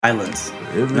Silence.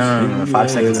 No. 5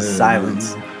 seconds of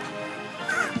silence.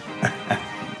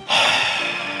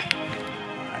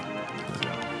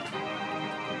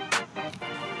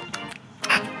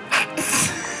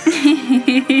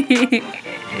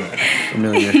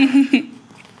 Familiar.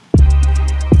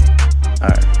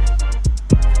 Alright.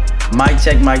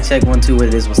 Mic check, 1, 2, what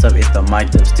it is, what's up? It's the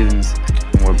Mic'd Up Students,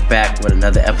 and we're back with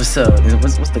another episode. And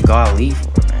what's the golly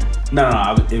for, man?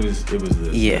 No, it was the...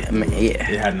 Yeah. It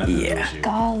had nothing to do with you.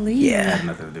 Golly. It Yeah. had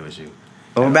nothing to do with you.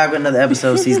 But we're back with another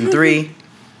episode, season 3.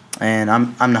 And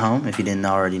I'm Nahom, if you didn't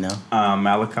already know.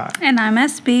 Malachi. And I'm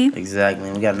SB. Exactly.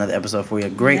 And we got another episode for you. A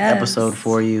great Yes. episode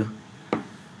for you.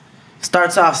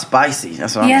 Starts off spicy.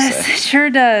 That's what I'm going to Yes, say. it sure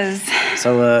does.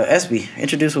 So, SB,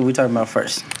 introduce what we're talking about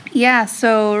first. Yeah,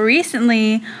 so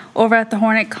recently over at the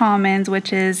Hornet Commons,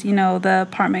 which is, the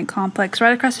apartment complex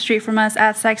right across the street from us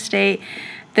at Sac State,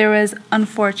 there was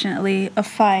unfortunately a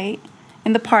fight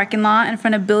in the parking lot in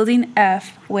front of Building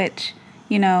F, which,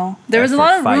 there was a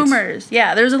lot of rumors.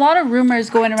 Yeah, there was a lot of rumors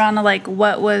going around of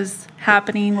what was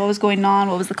happening, what was going on,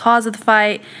 what was the cause of the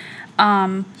fight.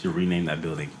 Should rename that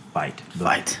building Fight.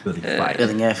 Building Fight.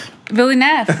 Building F. Building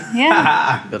F,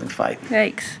 yeah. Building Fight.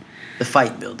 Yikes. The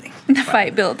Fight Building. The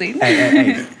fight building.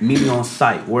 Hey, meet me on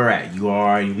site. Where at? You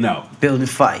already know. Building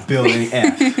Fight. Building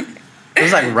F. It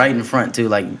was right in front,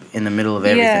 too, in the middle of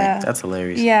everything. Yeah. That's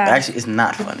hilarious. Yeah. Actually, it's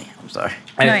not funny. I'm sorry.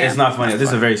 It's not funny. This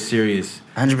is a very serious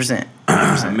 100%.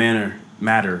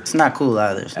 matter It's not cool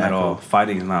either. It's at not all. cool.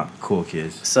 Fighting is not cool,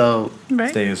 kids. So, Right?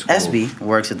 Stay in school. SB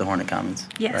works at the Hornet Commons.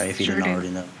 Yes, Right, if you sure didn't do. already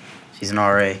know. She's an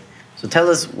RA. So tell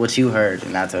us what you heard,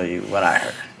 and I'll tell you what I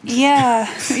heard. Yeah.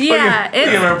 Yeah. Look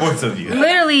at our points of view.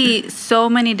 Literally so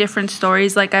many different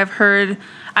stories. I've heard,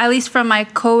 at least from my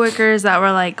coworkers that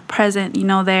were present,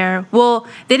 there. Well,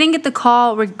 they didn't get the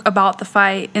call about the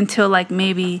fight until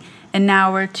maybe an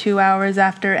hour, 2 hours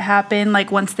after it happened.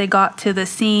 Once they got to the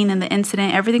scene and the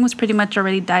incident, everything was pretty much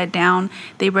already died down.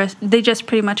 They just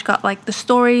pretty much got the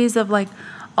stories of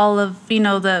all of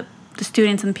the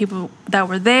students and the people that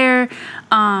were there.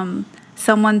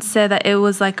 Someone said that it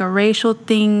was a racial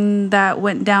thing that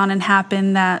went down and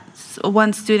happened, that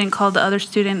one student called the other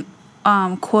student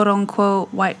quote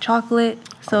unquote white chocolate.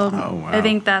 So wow. I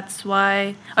think that's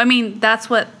why. I mean, that's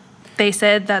what they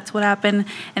said. That's what happened.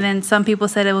 And then some people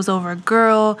said it was over a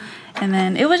girl. And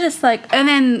then it was just and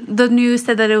then the news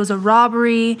said that it was a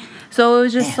robbery. So it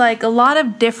was just a lot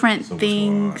of different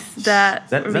things that Is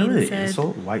that were being really an said.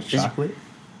 insult? White chocolate?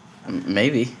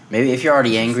 Maybe if you're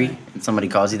already angry and somebody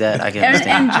calls you that, I can And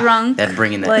understand. drunk. That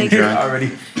bringing that Like- You're drunk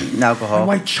already alcohol.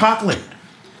 white chocolate.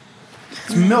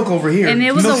 It's milk over here. And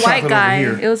it was Milk a white chocolate guy.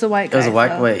 over here. It was a white guy. It was a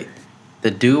white. so. Wait, the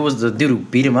dude who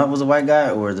beat him up was a white guy,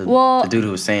 or the dude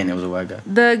who was saying it was a white guy.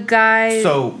 The guy.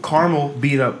 So caramel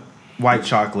beat up white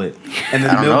chocolate, and I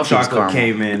then don't know milk if it was chocolate caramel.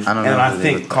 came in, I don't know and I who they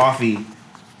think looked like. coffee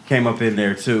came up in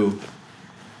there too,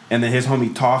 and then his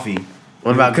homie Toffee.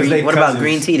 What about Because they green? What about cousins.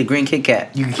 green tea? The green Kit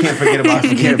Kat. You can't forget about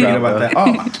bro. that.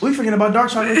 Oh, we forget about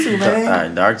dark chocolate too, All man.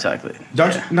 right, dark chocolate.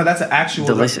 No, that's an actual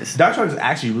Delicious. Dark chocolate is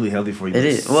actually really healthy for you. It but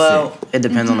is. it's Well, sick. it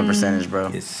depends on the percentage, bro.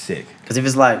 It's sick. Because if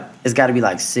it's it's got to be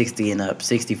 60 and up,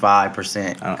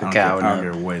 65% I don't cacao care, I and don't up.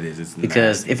 care what it is. It's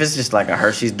Because nasty. if it's just a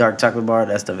Hershey's dark chocolate bar,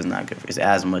 that stuff is not good for you. It's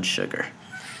as much sugar.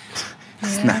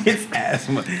 It's not. It's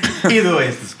asthma. Either way,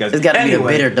 it's disgusting. It's got to be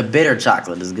Anyway, the bitter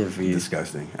chocolate is good for you.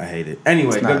 Disgusting. I hate it.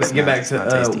 Anyway, It's not- it's get not- back it's not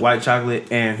to tasty. white chocolate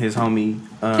and his homie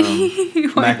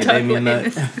White macadamia chocolate. nut.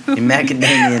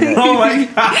 Macadamia nut. Oh my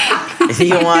god! Is he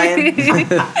Hawaiian?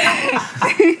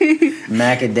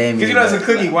 Macadamia Because it's a nut.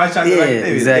 cookie, white chocolate. Yeah, like,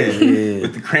 exactly, yeah.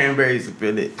 With the cranberries up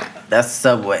in it. That's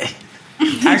Subway.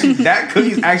 Actually, that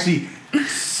cookie's actually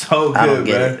so good, I don't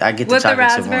get bro. it. I get the With the chocolate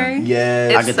chip raspberry? one.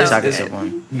 Yes. I get the so chocolate good. chip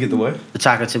one. You get the what? The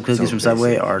chocolate chip cookies So from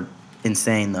Subway basic. are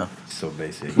insane though. So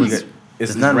basic. What's-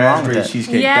 It's there's nothing wrong with raspberry that.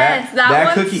 cheesecake. Yes,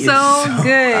 that one's cookie so is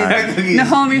good. That cookie No, is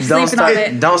home, you're Don't sleeping on start.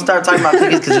 it. Don't start talking about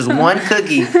cookies because there's one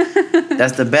cookie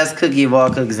that's the best cookie of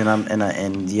all cookies, and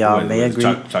y'all What, may what, agree.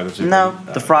 chocolate chip No,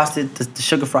 cookie? the frosted, the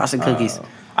sugar frosted cookies.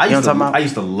 I You know used, what I'm talking about? I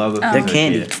used to love them. They're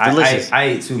candy. It's delicious. I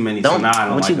ate too many, so now I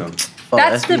don't what like you- them. Oh,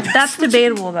 That's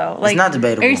debatable though. not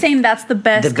debatable. Are you saying that's the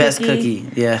best? the best cookie.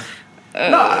 Yeah.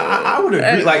 No, I would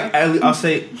agree. I'll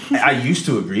say I used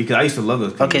to agree because I used to love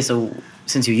those cookies. Okay, so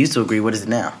since you used to agree, what is it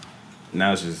now?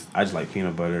 Now I just like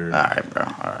peanut butter. All right, bro.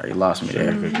 All right, you lost me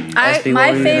sugar there. cookies. SB, what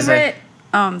My were you gonna say? favorite.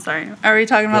 Oh, I'm sorry. Are we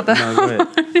talking about the? No, go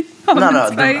ahead. No.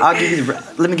 Sorry. I'll give you.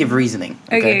 Let me give reasoning.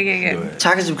 Okay. Go ahead.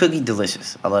 Chocolate chip cookie,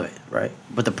 delicious. I love it, right?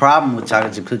 But the problem with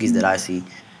chocolate chip cookies that I see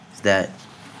is that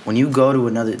when you go to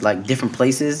another, different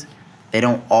places, they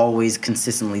don't always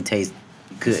consistently taste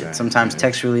good. Exactly, Sometimes yeah.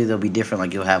 texturally they'll be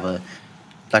different. You'll have a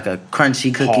like a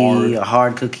crunchy cookie, a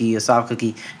hard cookie, a soft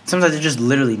cookie. Sometimes they're just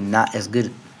literally not as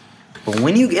good. But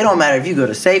when it don't matter if you go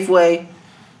to Safeway,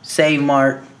 Save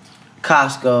Mart,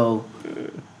 Costco,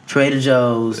 Trader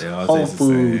Joe's, Whole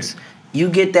Foods, you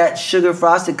get that sugar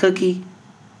frosted cookie.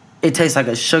 It tastes like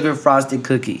a sugar frosted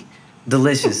cookie.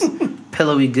 Delicious.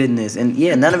 Pillowy goodness. And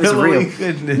yeah, none of it's real.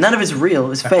 Goodness. None of it's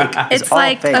real. It's fake. It's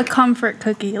like fake. A comfort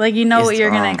cookie. Like you know what you're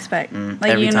gonna expect.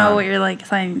 Like you know what you're like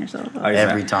signing yourself up.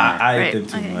 Every time. I ate them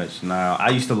too much. No, I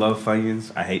used to love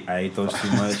Funyuns. I hate those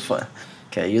too much.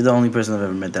 Okay, you're the only person I've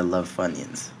ever met that love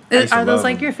Funyuns. Are those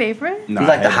like your favorite? No, you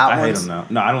like the hot ones? I hate them now.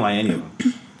 No, I don't like any of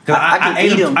them. I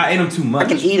ate them. I ate them too much. I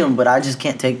can eat them, but I just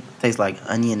can't taste like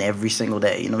onion every single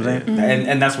day. You know what I'm saying?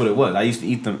 And that's what it was. I used to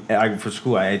eat them for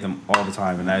school. I ate them all the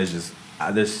time, and that is just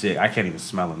they're sick. I can't even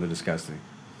smell them. They're disgusting.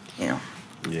 Yeah.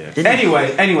 Yeah. Anyway,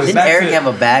 didn't Eric have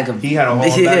a bag of? He had a whole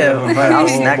bag of them. I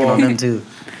was snacking on them too.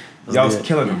 Y'all was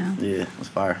killing them. Yeah, it was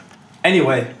fire.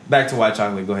 Anyway, back to white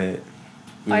chocolate. Go ahead.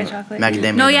 White chocolate.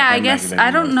 Macadamia. No, yeah, I guess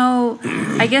I don't know.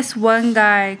 I guess one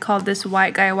guy called this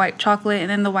white guy white chocolate, and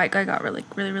then the white guy got really,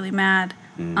 really, really mad.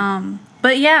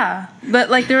 But yeah,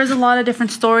 like there was a lot of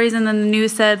different stories, and then the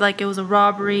news said like it was a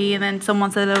robbery, and then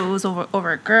someone said it was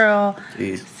over a girl.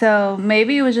 Jeez. So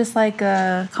maybe it was just like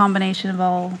a combination of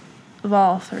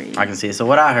all three. I can see it. So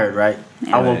what I heard, right?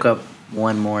 Yeah. I woke up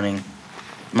one morning.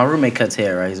 My roommate cuts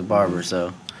hair, right? He's a barber,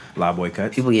 so. Loud Boy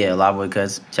Cuts. Loud Boy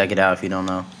Cuts. Check it out if you don't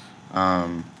know.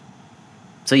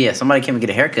 So yeah, somebody came to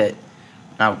get a haircut.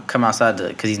 And I come outside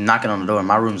because he's knocking on the door.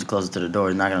 My room's closer to the door.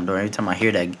 He's knocking on the door. Every time I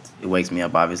hear that, it wakes me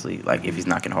up, obviously, like if he's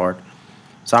knocking hard.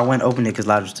 So I went and opened it because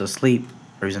Loud was still asleep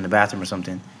or he's in the bathroom or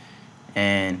something.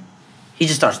 And he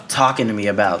just starts talking to me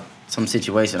about some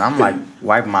situation. I'm like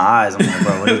wiping my eyes. I'm like,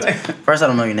 bro, what is First, I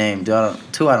don't know your name.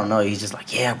 Two, I don't know you. He's just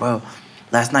like, yeah, bro,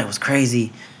 last night was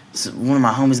crazy. So one of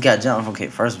my homies got jumped. Okay,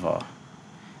 first of all,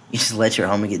 you just let your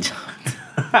homie get jumped.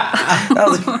 That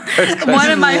was the first question.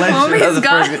 One of my homies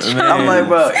got jumped. I'm like,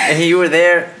 bro, and you were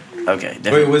there? Okay.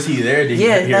 Wait, was he there? Did he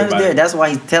he was there. That's why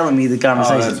he's telling me the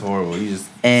conversation. Oh, that's horrible. You just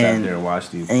sat there and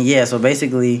watched you. And yeah, so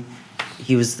basically,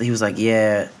 he was like,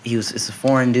 yeah, it's a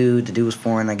foreign dude. The dude was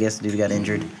foreign, I guess. The dude got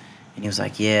injured. And he was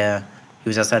like, yeah. He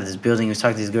was outside of this building. He was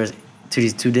talking to these girls, to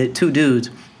these two dudes.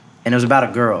 And it was about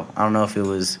a girl. I don't know if it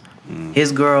was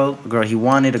his girl, a girl he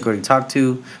wanted, a girl he talked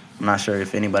to. I'm not sure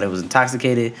if anybody was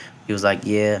intoxicated. He was like,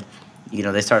 yeah. You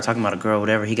know, they started talking about a girl,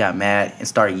 whatever. He got mad and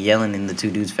started yelling in the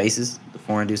two dudes' faces. The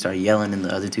foreign dude started yelling in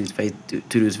the other two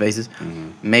dudes' faces.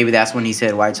 Maybe that's when he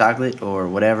said white chocolate or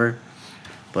whatever.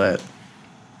 But,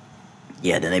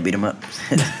 yeah, then they beat him up.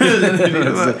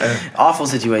 Awful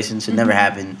situation. Should never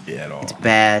happen. Yeah, at all. It's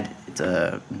bad. It's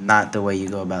not the way you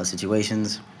go about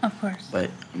situations. Of course. But,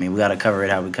 I mean, we got to cover it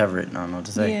how we cover it. I don't know what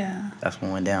to say. Yeah. That's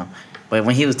what went down. But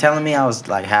when he was telling me, I was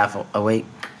like half awake.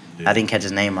 Yeah. I didn't catch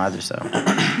his name either, so.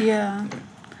 Yeah.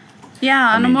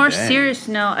 Yeah, on a more serious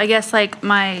note, I guess like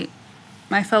my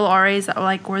fellow RAs that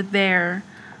like were there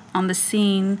on the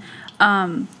scene,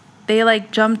 they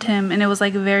like jumped him and it was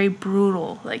like very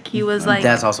brutal. Like he was like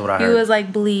that's also what I heard. He was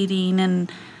like bleeding and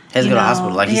he had to go to the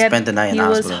hospital. Like he spent the night in the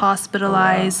hospital. He was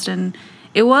hospitalized and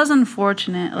it was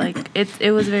unfortunate. Like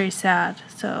it was very sad.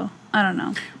 So I don't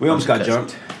know. We almost got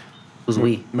jumped. Who's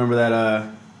we? Remember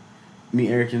that me,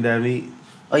 Eric, and Davneet?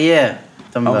 Oh yeah.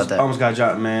 Tell me about that. Almost got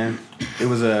jumped, man. It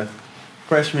was a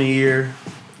freshman year.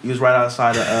 He was right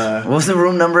outside of What was the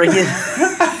room number again?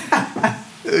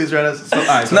 It was right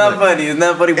outside. It's not funny. It's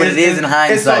not funny, but it is in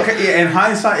hindsight. It's okay. Yeah, in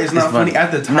hindsight, it's not funny.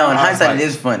 At the time, no, in hindsight, it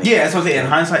is funny. Yeah, that's what I'm saying. In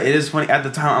hindsight, it is funny. At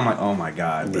the time, I'm like, oh my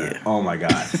god, bro. Yeah. Oh my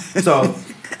god. So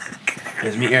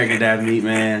it's me, Eric, and Davneet,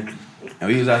 man. And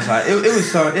we was outside. It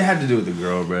was so. It had to do with the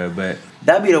girl, bro. But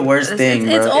that'd be the worst thing,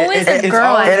 bro. It's always a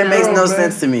girl, and it makes no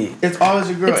sense to me. It's always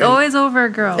a girl. It's always over a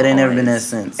girl. It ain't never been that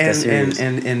since.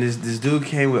 And this dude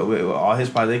came with all his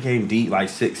parts. They came deep, like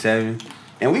 6, 7,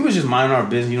 and we was just minding our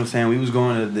business. You know what I'm saying? We was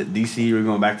going to the DC. We were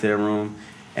going back to their room,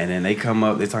 and then they come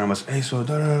up. They talking about, hey, so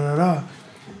da da da da,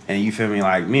 and you feel me?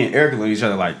 Like me and Eric looked at each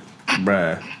other like,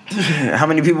 bruh. How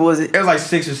many people was it? It was like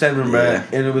 6 or 7, bruh,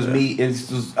 and it was me. And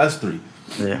it was us 3.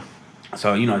 Yeah.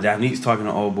 So, you know, Davneet's talking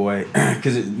to old boy,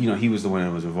 because, you know, he was the one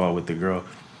that was involved with the girl.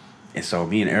 And so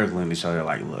me and Eric looked at each other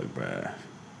like, look, bruh,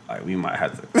 like, we might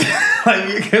have to.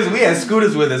 Like, because we had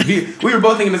scooters with us. We were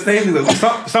both thinking the same thing. Like,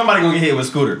 somebody going to get hit with a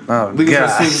scooter. Oh, we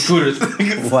got 6 scooters.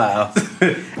 Wow.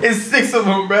 It's 6 of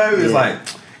them, bruh. It was like,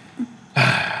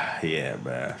 yeah,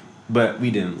 bruh. But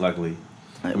we didn't, luckily.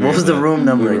 What was the room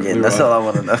number again? That's all I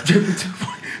want to know.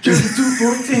 Dripping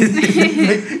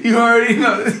 214. You already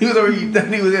know. He was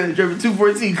in the dripping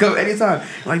 214. Come anytime.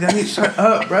 Like, that nigga, shut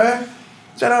up, bruh.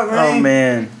 Shut up, man. Oh,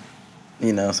 man.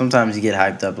 You know, sometimes you get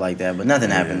hyped up like that, but nothing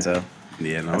happened. So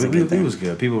Yeah, no, That's a it good thing. was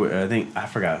good. People were, I think, I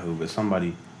forgot who, but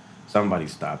somebody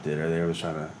stopped it, or they was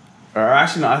trying to, or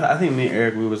actually, no, I think me and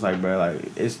Eric, we was like, bro, like,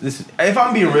 if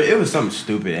I'm being real, it was something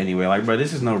stupid anyway. Like, bro,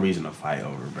 this is no reason to fight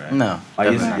over, bro. No,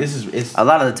 Like, definitely it's a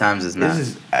lot of the times it's not.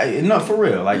 no, for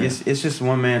real. Like, Yeah. it's just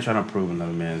one man trying to prove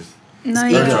another man's. No,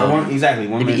 Ego. yeah. One man It'd trying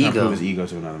be to prove ego. his ego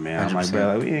to another man. I'm like, 100%. bro,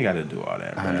 like, we ain't got to do all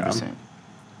that, bro. 100%. I'm trying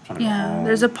to go Yeah, home.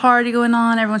 there's a party going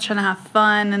on. Everyone's trying to have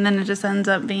fun, and then it just ends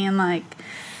up being like,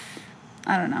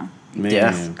 I don't know, Man.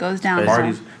 Yeah. goes down.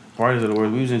 Parties are the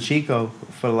worst. We was in Chico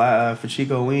for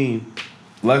Chico Ween.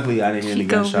 Luckily, I didn't hear any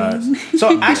Chico gunshots. Ween.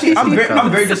 So actually, I'm Chico.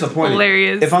 very disappointed.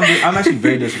 Hilarious. If I'm actually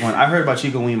very disappointed. I heard about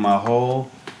Chico Ween my whole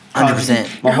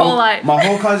 100%. Your whole life. My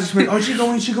whole college experience.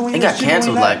 Oh, Chico Ween. It got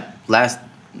canceled like last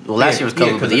year was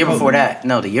COVID, but the year before that.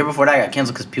 that, the year before that got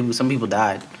canceled because some people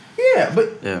died. Yeah,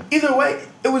 but Yeah. either way,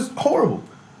 it was horrible.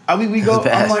 We It go. was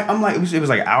bad. I'm like, it was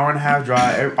like an hour and a half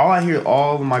drive. All I hear,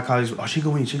 all of my colleagues, oh,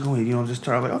 Chico Ween. You know, just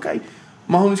trying like, okay.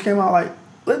 My homies came out like,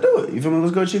 let's do it. You feel me?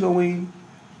 Let's go to Chico Ween.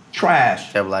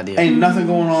 Trash. Terrible idea. Ain't nothing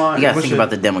going on. You gotta Bunch think of- about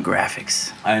the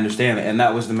demographics. I understand it, and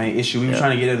that was the main issue. We were Yeah.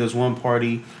 trying to get into this one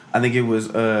party. I think it was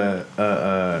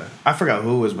I forgot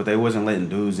who it was, but they wasn't letting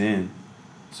dudes in.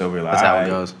 So we were like, That's how it "Alright,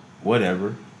 goes.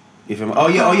 whatever." You feel me? Oh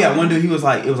yeah. One dude, he was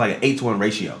like, it was like an 8-to-1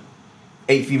 ratio,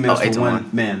 8 females Oh, 8 to to 1 1.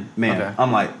 man. Okay.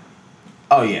 I'm like,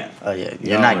 oh yeah. Oh yeah, Y'all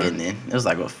you're not are- getting in. It was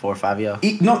like what 4 or 5 of y'all.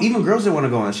 No, even girls didn't want to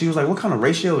go in. She was like, "What kind of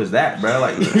ratio is that, bro?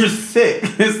 Like you're sick."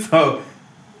 So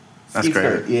That's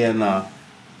crazy. Yeah, no.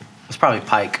 It's probably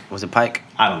Pike. Was it Pike?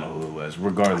 I don't know who it was.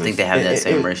 Regardless, I think they have that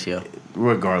same it- ratio.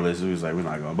 Regardless, we was like, we're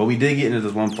not going. But we did get into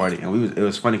this one party, and it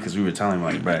was funny because we were telling him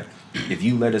like, bruh, if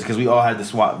you let us, because we all had the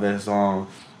SWAT vest on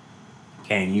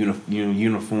and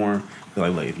uniform. We're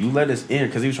like, look, if you let us in,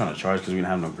 because he was trying to charge because we didn't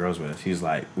have no girls with us. He's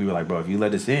like, we were like, bro, if you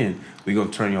let us in, we gonna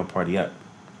turn your party up.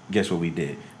 Guess what we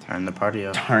did? Turn the party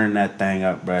up. Turn that thing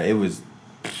up, bruh. It was.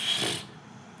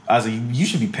 I was like, you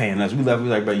should be paying us. We left. We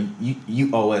like, bro, you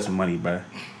owe us money, bruh.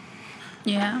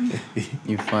 Yeah.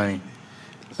 You funny.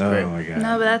 Oh great. my god.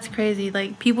 No, but that's crazy.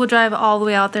 Like people drive all the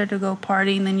way out there to go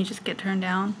party, and then you just get turned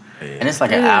down. And it's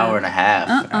like an Ew. hour and a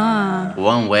half.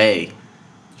 One way.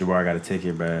 Jabbar got a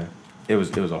ticket, bruh. It was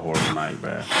a horrible night,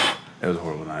 bruh. It was a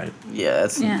horrible night. Yeah,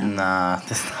 that's Yeah.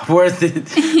 that's not worth it.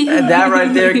 That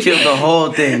right there killed the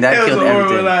whole thing. That It was killed a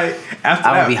horrible everything. night. After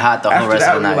I would that- be hot the whole after rest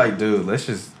that, of the we were night. like, dude, let's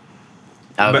just.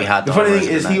 I would But be hot the the whole funny rest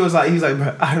thing of is, the he night. was like,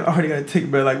 bro, I already got a ticket,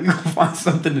 bro. Like, we gonna find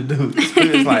something to do. So he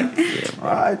was like,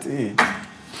 all right then.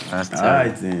 That's All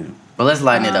terrible. right then. But let's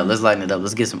lighten it up. Let's lighten it up.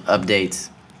 Let's get some updates.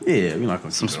 Yeah, we're not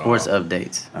gonna Some keep it sports all,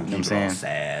 updates. I'm You know what I'm all saying?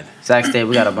 sad. Sac State,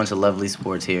 we got a bunch of lovely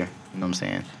sports here. You know what I'm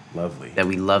saying? Lovely. That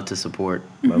we love to support.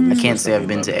 Lovely I can't sports say that I've we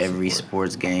been love to every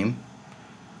support. sports game,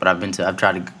 but I've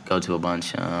tried to go to a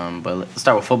bunch. But let's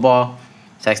start with football.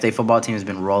 Sac State football team has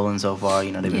been rolling so far.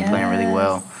 You know, they've been playing really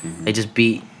well. Mm-hmm. They just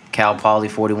beat Cal Poly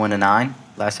 41-9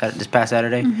 this past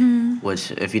Saturday,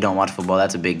 which if you don't watch football,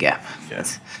 that's a big gap. Yeah.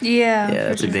 That's, Yeah. yeah,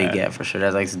 that's a sure. big gap for sure.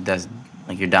 That's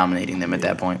like you're dominating them at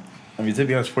that point. I mean, to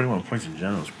be honest, 41 points in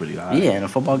general is pretty high. Yeah, in a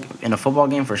football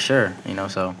game for sure. You know,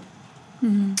 so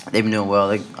they've been doing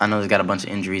well. I know they've got a bunch of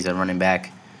injuries at running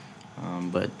back,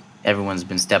 but everyone's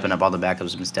been stepping up. All the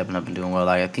backups have been stepping up and doing well.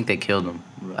 Like I think they killed them.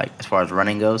 Like as far as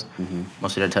running goes,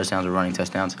 most of their touchdowns are running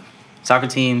touchdowns. Soccer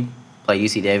team played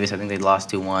UC Davis. I think they lost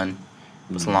 2-1.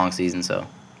 It was a long season, so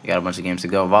you got a bunch of games to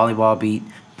go. Volleyball beat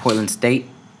Portland State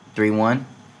 3-1.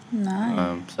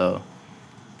 Nice. So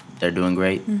they're doing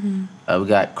great. We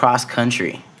got cross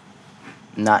country.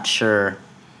 Not sure.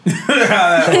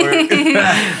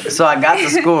 So I got the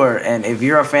score, and if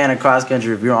you're a fan of cross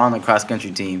country, if you're on the cross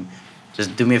country team,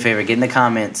 just do me a favor, get in the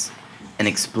comments and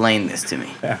explain this to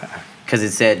me. Because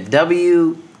it said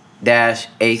W-8th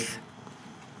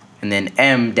and then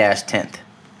M-10th.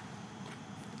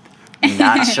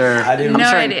 Not sure. I didn't. No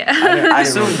sure- idea. I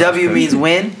assume W means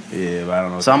win, Yeah, but I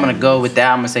don't know. so I'm gonna go with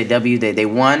that. I'm gonna say W. They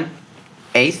won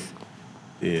 8th,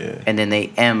 Yeah. and then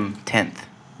they M-10th.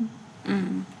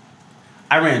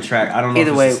 I ran track. I don't know.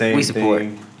 Either if way, it's the same we support.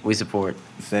 thing. We support.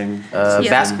 Same. Yeah.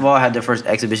 Basketball had their first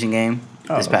exhibition game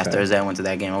this past okay. Thursday. I went to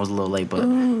that game. I was a little late, but I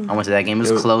went to that game. It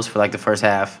was close for like the first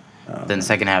half. Then the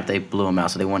second half, they blew them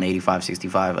out. So they won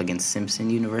 85-65 against Simpson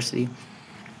University.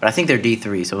 But I think they're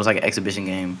D3, so it was like an exhibition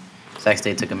game. Sac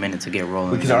State took a minute to get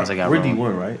rolling. Because once they got we're rolling.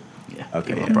 D1, right? Yeah.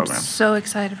 Okay, D1 yeah. I'm program. so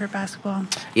excited for basketball.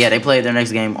 Yeah, they played their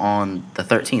next game on the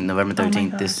 13th, November Oh my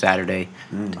 13th, this gosh. Saturday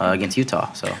against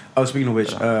Utah. So Oh, speaking of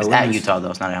which, it's at women's- Utah,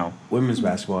 though. It's not at home. Women's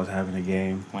basketball is having a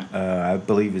game. When? I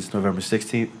believe it's November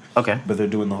 16th. Okay. But they're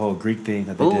doing the whole Greek thing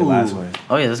that they did last way.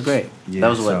 Oh, yeah, that's great. Yeah, that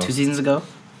was, what, so- 2 seasons ago?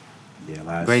 Yeah,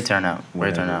 last Great turnout. Great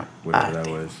whatever- turnout. whatever that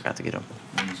damn, was. Got to get them.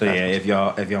 So yeah, if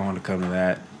y'all want to come to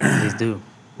that, Please do.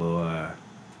 we'll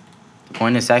The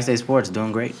point is, Sac State Sports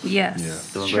doing great. Yes.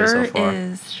 Yeah. Doing Sure great so far.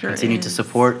 is. Sure Continue is. to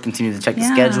support. Continue to check the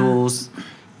Yeah. schedules.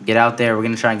 Get out there. We're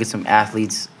gonna try and get some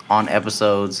athletes on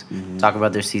episodes. Talk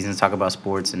about their seasons. Talk about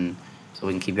sports, and so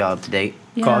we can keep y'all up to date.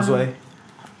 Yeah. Causeway.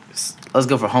 Let's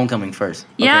go for homecoming first.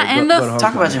 Yeah, Okay, and go to the homecoming.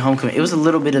 Talk about your homecoming. It was a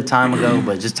little bit of time ago,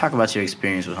 but just talk about your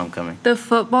experience with homecoming. the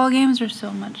football games are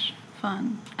so much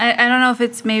fun. I don't know if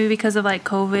it's maybe because of like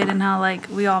COVID and how like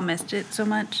we all missed it so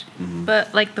much,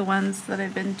 but like the ones that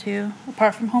I've been to,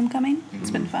 apart from homecoming,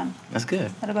 it's been fun. That's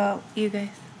good. What about you guys?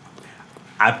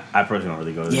 I personally don't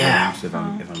really go to the Yeah. games if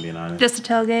I'm being honest. Just a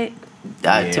tailgate?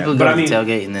 I Yeah, typically but go I to mean- the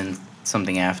tailgate and then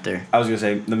something after. I was gonna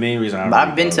say the main reason But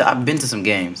I've been to some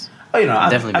games. Oh, you know,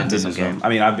 I've definitely I've been to some games. I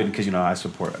mean, I've been because I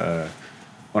support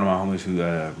one of my homies who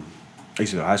I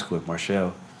used to go to high school with,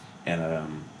 Marshall, and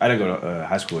I didn't go to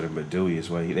high school with him, but Dewey as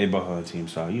well. They both on the team,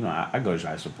 so I go to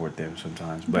try to support them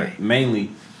sometimes. But Right.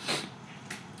 mainly,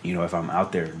 if I'm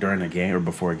out there during a game or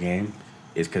before a game,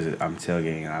 it's because I'm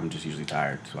tailgating and I'm just usually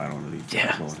tired, so I don't really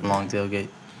Yeah, go it's a to long tailgate.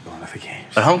 the games.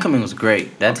 But homecoming was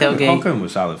great. That tailgate. Homecoming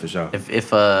was solid for sure.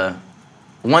 If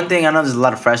one thing I know, there's a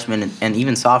lot of freshmen and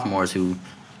even sophomores who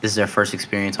this is their first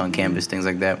experience on campus, things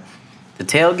like that. The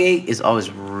tailgate is always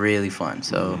really fun.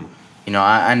 So,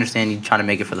 I understand you trying to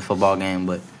make it for the football game,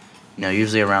 but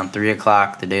usually around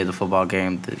 3:00 the day of the football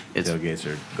game, it's Tailgates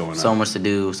are going so up. much to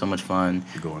do, so much fun,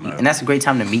 Going up. and that's a great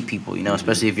time to meet people.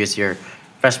 Especially if it's your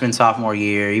freshman, sophomore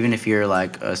year, even if you're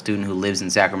like a student who lives in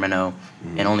Sacramento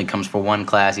and only comes for one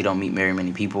class, you don't meet very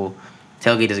many people.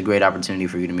 Tailgate is a great opportunity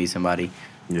for you to meet somebody.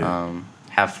 Yeah.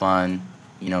 Have fun,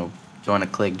 join a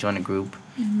clique, join a group.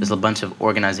 There's a bunch of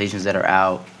organizations that are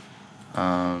out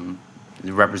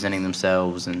representing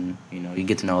themselves, and you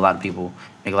get to know a lot of people,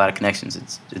 make a lot of connections.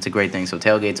 It's a great thing. So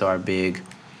tailgates are a big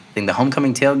thing. The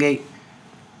homecoming tailgate,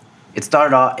 it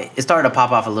started to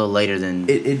pop off a little later than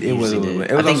It was a usually little did.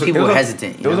 bit. I think people were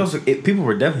hesitant. It was also people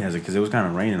were definitely hesitant because it was kind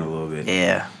of raining a little bit.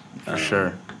 Yeah, for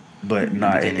sure. But no,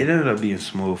 it beginning. ended up being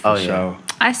smooth for Oh, yeah. sure.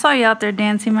 I saw you out there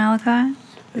dancing, Malachi.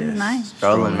 It was Yes. nice.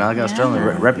 Strolling, Malachi Yeah. Strolling,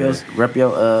 rep your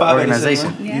 587. organization.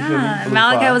 You feel me? Yeah, Blue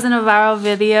Malachi Fire. was in a viral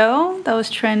video that was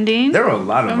trending. There were a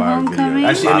lot of From viral homecoming? videos.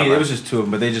 Actually, A lot I mean, of it was just two of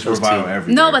them, but they just were Those two. viral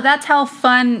everywhere. No, but that's how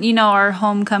fun, our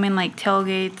homecoming like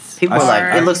tailgates. People were like,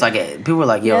 are. it looks like it. People were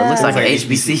like, yo, it looks Yeah. like an It's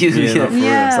like HBCU. HBCU. Yeah, no, for real.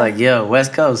 Yeah. It's like, yo,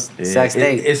 West Coast, Yeah, Sac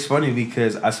State. it's funny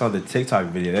because I saw the TikTok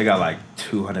video. They got like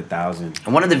 200,000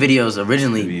 And one of the videos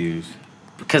originally, views.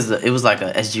 because it was like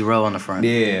a SG Row on the front.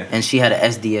 Yeah. And she had a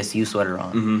SDSU sweater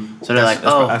on. Mhm. So they're like,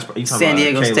 That's- oh, you talking San about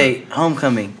Diego Caleb. State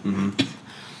homecoming. Mhm.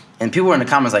 And people were in the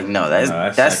comments like, no, that's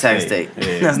Sac Sac State. State.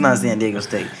 Yeah. That's not San Diego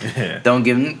State. Yeah. Don't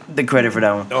give them the credit for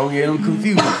that one. Don't get them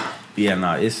confused. Yeah,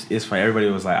 no, it's funny. Everybody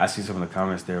was like, I see some of the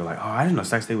comments. They were like, "Oh, I didn't know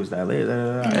Sac State was that late." Da,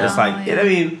 da, da. And it's Oh, like, yeah. I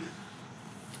mean,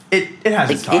 it has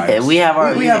its Yeah, times. we have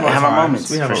our- we have our times. moments,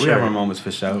 We have for our, we sure. have our moments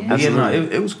for sure. Yeah. But yeah, no,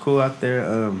 Absolutely. it was cool out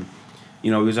there. We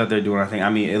was out there doing our thing. I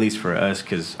mean, at least for us,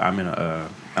 because I'm in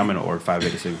an org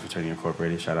 586 fraternity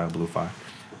incorporated. Shout out Blue Fire.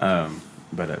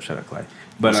 Shout out Clay.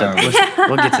 But So,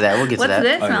 we'll get to that. We'll get to What's that.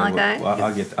 this, oh, yeah, Malachi? well,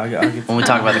 I'll get When we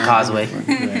talk about the causeway.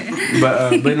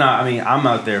 but no, I mean, I'm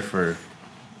out there for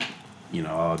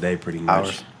all day pretty much.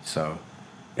 Hours. So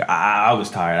yeah, I was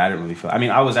tired. I didn't really feel. I mean,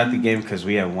 I was at the game because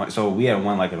we had won. So we had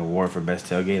won like an award for best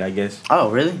tailgate, I guess. Oh,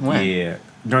 really? When? Yeah.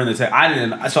 During the I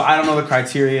didn't. So I don't know the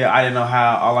criteria. I didn't know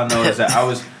how. All I know is that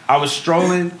I was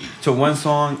strolling to one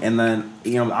song, and then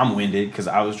I'm winded because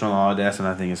I was strolling all day, and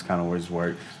I think it's kind of where it's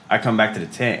work. I come back to the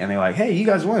tent, and they're like, "Hey, you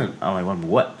guys won." I'm like, "Won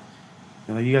what?"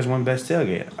 They're like, "You guys won best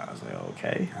tailgate." I was like,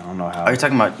 "Okay." I don't know how. Are you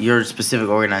talking about your specific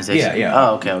organization? Yeah, yeah.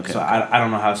 Oh, okay. So I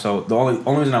don't know how. So the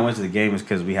only reason I went to the game is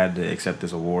because we had to accept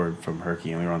this award from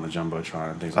Herky, and we were on the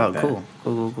jumbotron and things like Oh, that.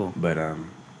 cool.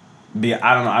 But yeah,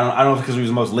 I don't know. I don't know because we was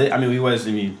the most lit. I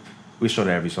mean, we showed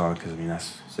every song because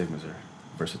that's Sigmas are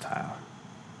versatile.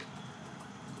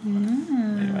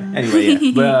 Anyway,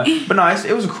 yeah. But no,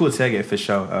 it was a cool tailgate for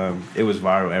sure. It was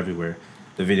viral everywhere.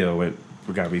 The video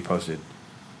got reposted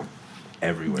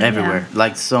everywhere. Everywhere.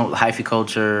 Like, so, hyphy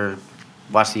culture,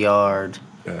 Watch the Yard,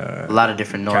 a lot of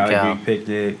different Cali NorCal. Greek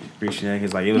Picnic, Greek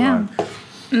Shenanigans, like it was Yeah. on.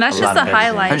 And that's A just lot the of everything.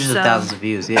 highlights. Hundreds of so. thousands of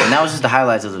views. Yeah, and that was just the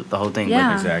highlights of the whole thing. but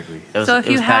Yeah. Exactly. it was, So if it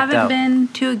you was packed haven't out. been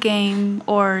to a game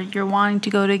or you're wanting to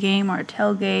go to a game or a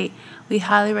tailgate, we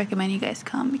highly recommend you guys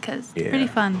come because it's Yeah. pretty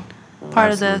fun.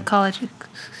 Part of the Absolutely. college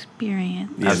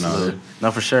experience. Yeah, Absolutely.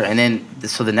 No, for sure. And then,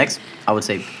 so the next, I would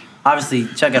say, obviously,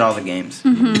 check out all the games.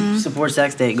 Support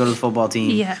Sac State, go to the football team.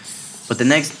 Yes. But the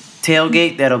next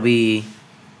tailgate that'll be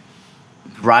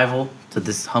rival to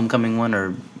this homecoming one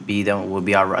or will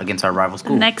be against our rival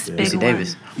school, Next big UC one.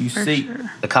 Davis. You For see, sure.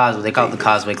 The Causeway, they call it the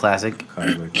Causeway Classic.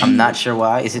 I'm not sure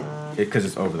why. Is it? because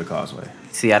it's over the causeway.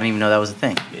 See, I didn't even know that was a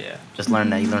thing. Yeah. Just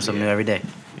learned that. You learn something new every day.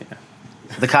 Yeah.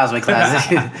 The Causeway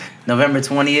Classic, November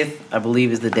 20th, I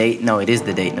believe is the date. No, it is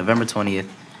the date, November 20th.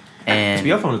 And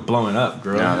Your phone is blowing up,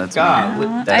 girl. No, that's God. me.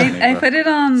 what- That's me, I bro. put it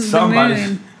on Somebody- the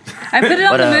moon. I put it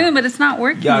on But, the moon, but it's not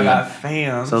working. Y'all got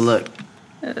fans. so look,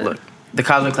 the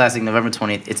Causeway Classic, November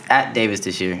 20th. It's at Davis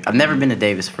this year. I've never been to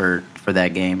Davis for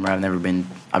that game. Right?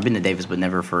 I've been to Davis, but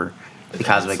never for the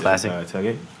Causeway Classic.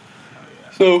 Tailgate.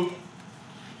 So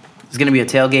it's gonna be a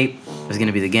tailgate. It's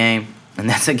gonna be the game, and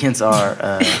that's against our.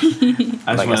 I just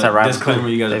Like I want said, to rival disclaimer. school.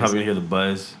 You guys are Davis. probably gonna hear the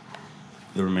buzz.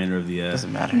 The remainder of the.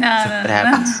 Doesn't matter. No, It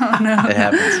happens. no. It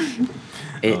happens.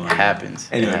 It Oh, my God. happens.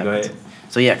 It Anyway, go happens. ahead.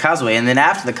 So yeah, Causeway, and then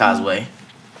after the Causeway,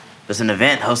 there's an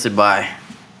event hosted by.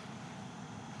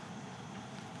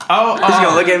 Oh, He's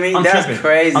gonna look at me. I'm That's tripping.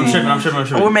 crazy. I'm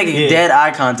tripping. We're making Yeah. dead eye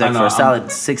I contact know, for a I'm-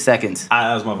 solid 6 seconds.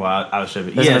 That was my fault. I was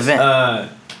tripping. There's an Yes.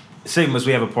 event. Sigmas,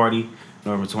 we have a party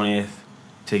November 20th.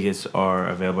 Tickets are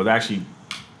available. They're actually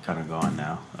kind of gone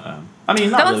now. I mean,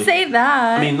 not Don't really. say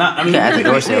that. I mean, not. I mean, Yeah, at the we-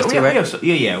 door we- sales we too, have- right? we have some-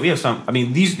 yeah, we have some. I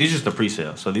mean, these are just the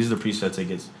pre-sale. So these are the pre-sale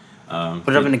tickets. Put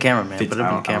it up in the camera, man. Put it up in the I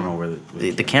don't know camera.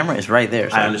 where The camera is right there.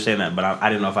 So. I understand that, but I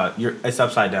didn't know if it's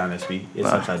upside down, SB. It's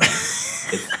Wow. upside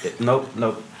down.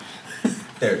 Nope.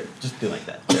 There. Just do like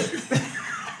that. There.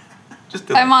 Just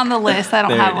do. I'm on the list. I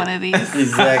don't There have it one is. of these.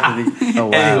 Exactly. Oh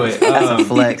wow. Anyway, That's a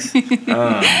flex.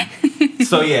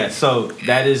 So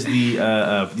that is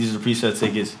the these are the preset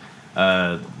tickets.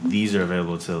 These are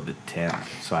available till the 10th.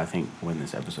 So I think when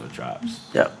this episode drops,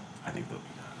 Yep. I think they'll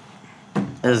be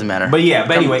It doesn't matter. But yeah,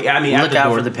 but anyway, I mean, at look the out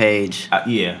door- for the page.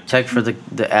 yeah. Check for the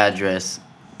address.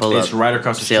 Pull It's up. right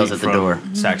across the Sales street at the from door.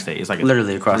 Sac State. It's like a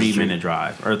Literally across the street. 3-minute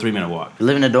drive or a 3-minute walk. You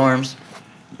live in the dorms.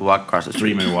 You walk across the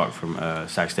street. 3-minute walk from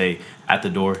Sac State. At the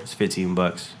door, it's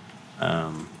 $15.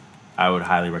 I would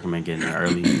highly recommend getting there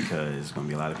early because there's gonna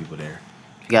be a lot of people there.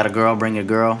 If you got a girl, bring your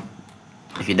girl.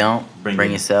 If you don't, bring your-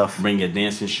 yourself. Bring your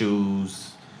dancing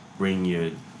shoes. Bring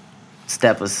your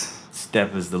Steppers.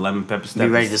 steppers, the lemon pepper steppers.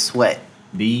 Be ready to sweat.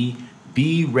 Be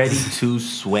ready to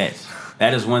sweat.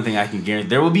 That is one thing I can guarantee.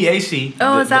 There will be AC.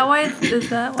 Oh, The- is that why? Is that? That's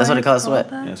why what they it's call it, called sweat.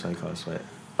 that? Yeah, that's why I call it sweat.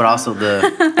 But also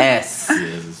the S Yeah,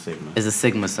 it's a Sigma. is a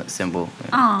Sigma symbol.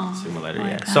 Aw. Sigma letter, my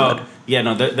yeah. God. So yeah,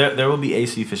 no, there will be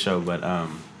AC for sure, but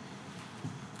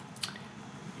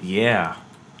yeah.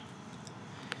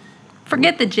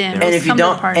 Forget the gym. And if you Come to the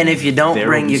don't, party. and if you don't There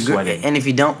bring will be your girl, sweating. and if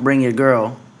you don't bring your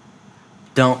girl,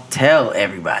 don't tell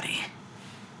everybody.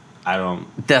 I don't.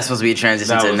 That's supposed to be a transition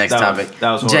That to the was- next that was- topic.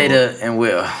 that was horrible. Jada and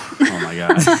Will. Oh my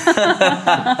god.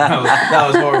 that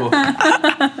was horrible.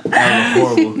 That was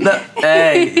horrible. No,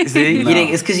 hey, see, No. you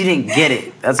didn't. It's because you didn't get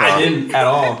it. That's all. I didn't at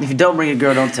all. If you don't bring your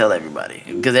girl, don't tell everybody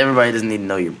because everybody doesn't need to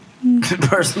know your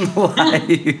personal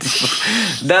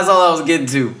life. That's all I was getting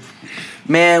to.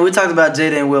 Man, we talked about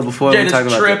Jada and Will before. we talked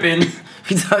Jada's about tripping,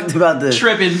 we talked about the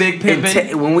tripping, big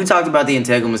pimping. when we talked about the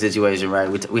entanglement situation,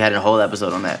 right? We had a whole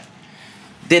episode on that.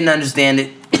 Didn't understand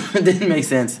it. Didn't make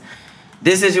sense.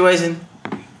 This situation,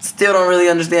 still don't really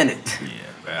understand it.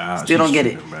 Yeah, Still don't get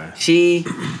it. She,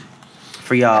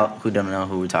 for y'all who don't know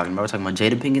who we're talking about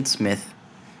Jada Pinkett Smith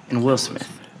and Will Smith.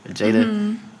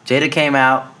 Jada came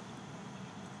out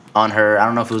on her. I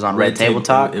don't know if it was on Red Table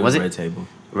Talk. It was Red it Table.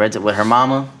 with her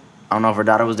mama? I don't know if her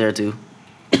daughter was there too,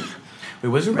 Wait,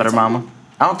 was it but her mama.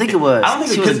 I don't think it was. I don't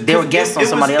think She it was. They were guests on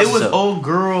somebody else's It was show. old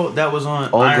girl that was on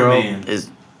Old Iron girl Man. is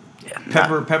yeah,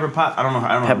 not- Pepper Potts. I don't know.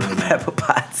 I don't know her name. Pepper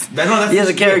Potts. That's Yeah,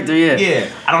 the character. Yeah. Yeah.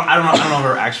 I don't know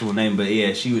her actual name, but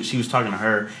yeah, she was talking to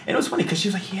her, and it was funny because she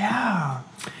was like, yeah,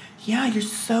 you're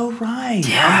so right.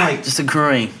 Yeah, I'm like, just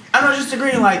agreeing. I'm not just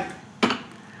agreeing. Like,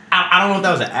 I don't know if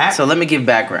that was an act. So let me give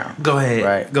background. Go ahead.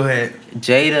 Right. Go ahead.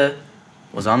 Jada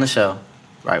was on the show,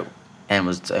 right, and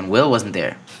Will wasn't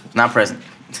there, not present,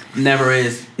 Never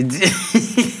is.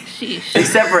 Sheesh.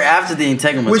 except for after the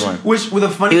entanglements one. Which with a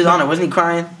funny. He was on it, wasn't he?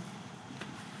 Crying.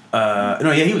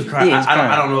 No, yeah, he was crying. Yeah, he was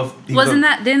crying. I don't know if he Wasn't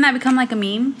that? Didn't that become like a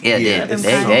meme? Yeah, Yeah, they it's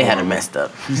did. so They had horrible. him messed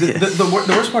up. The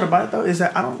worst part about it though is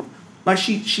that I don't like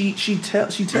she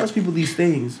tells people these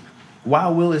things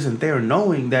while Will isn't there,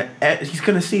 knowing that he's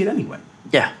gonna see it anyway.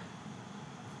 Yeah.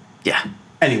 Yeah.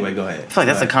 Anyway, go ahead. I feel like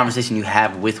that's a conversation you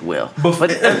have with Will. Bef-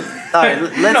 But, all right,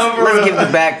 let's No, for let's real. give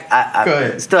the back. I Go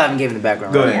ahead. still haven't given the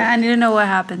background. Go right? ahead. Yeah, I need to know what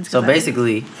happens. So 'cause I-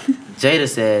 basically, Jada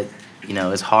said,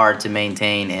 it's hard to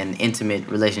maintain an intimate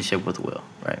relationship with Will,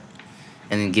 right?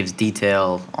 And then gives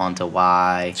detail onto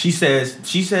why. She says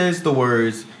the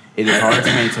words. It is hard to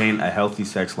maintain a healthy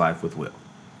sex life with Will.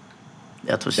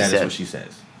 That's what she That is said. what she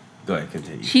says. Go ahead,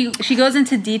 continue. She goes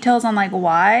into details on like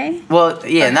why. Well,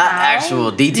 yeah, Like not how?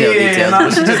 actual detailed Yeah, details, no.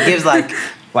 but she just gives like,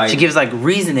 Like- she gives like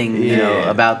reasoning, you know, Yeah.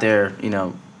 about their, you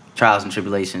know, trials and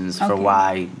tribulations for Okay.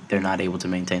 why they're not able to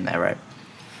maintain that, right?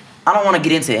 I don't want to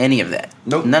get into any of that.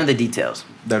 Nope. None of the details.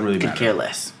 Doesn't really Could matter. care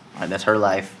less. All right, that's her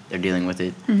life. They're dealing with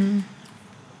it. Mm-hmm.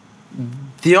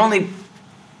 The only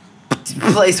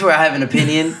place where I have an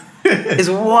opinion is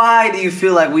why do you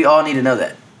feel like we all need to know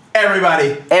that?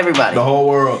 Everybody. Everybody. The whole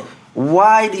world.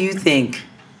 Why do you think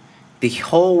the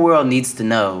whole world needs to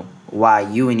know why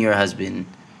you and your husband,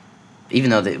 even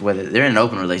though whether they're in an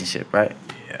open relationship, right?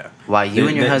 Yeah. Why you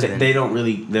and your husband, They don't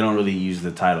really use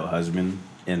the title husband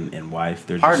and wife.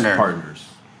 They're Partner. just partners.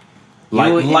 You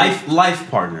and- Life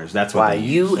partners. That's what why they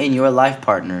you use. and your life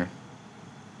partner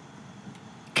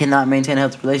cannot maintain a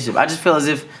healthy relationship. I just feel as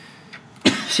if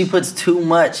she puts too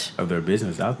much. Of their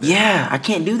business out there. Yeah, I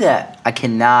can't do that. I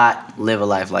cannot live a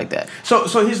life like that. So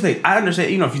here's the thing. I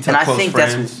understand. You know, if you tell And I close think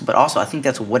friends, but also I think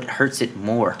that's what hurts it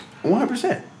more. 100%.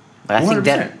 Like, I think 100%.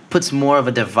 that puts more of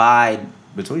a divide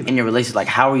Between in them. your relationship. Like,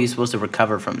 how are you supposed to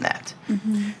recover from that?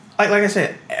 Like I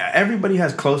said, everybody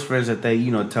has close friends that they,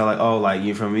 tell like, oh, like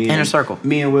you from me. Inner circle.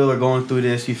 Me and Will are going through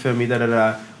this. You feel me? Da da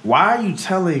da. Why are you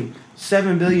telling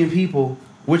 7 billion people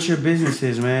what your business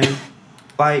is, man?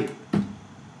 Like,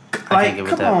 I can't get with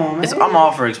come that. on, man. I'm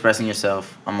all for expressing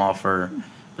yourself. I'm all for,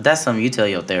 but that's something you tell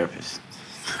your therapist.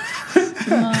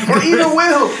 Or even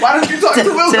Will. Why don't you talk to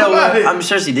Will Tell about Will- it? I'm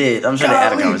sure she did. I'm sure they had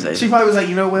a Golly. conversation. She probably was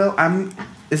like, Will,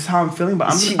 this is how I'm feeling, but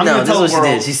I'm She- I'm no, gonna this tell is the what she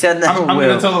world. did. She sat down with I'm Will.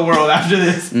 gonna tell the world after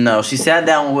this. No, she sat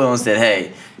down with Will and said,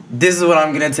 "Hey, this is what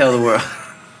I'm gonna tell the world.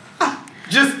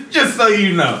 Just so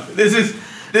you know, this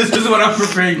is what I'm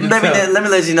preparing to tell. let me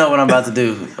let you know what I'm about to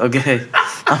do. Okay,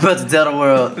 I'm about to tell the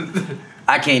world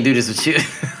I can't do this with you."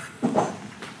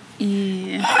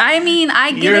 Yeah. I mean,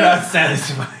 I get You're it. not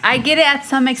satisfied. I get it at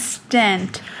some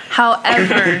extent.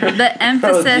 However, the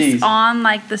emphasis geez. on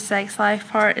like the sex life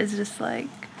part is just like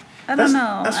I don't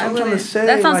know. That's what I I'm trying to wouldn't- say,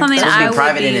 That's not like, something That's I being would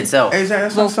private be in itself. Exactly.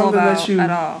 That's not vocal something about that you at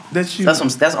all. That's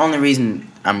the only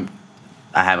reason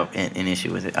I have an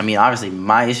issue with it. I mean, obviously,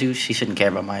 my issue. She shouldn't care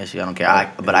about my issue. I don't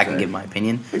care. But I can give my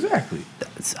opinion. Exactly.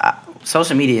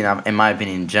 Social media, in my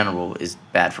opinion, in general, is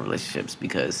bad for relationships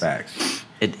because Facts.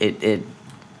 it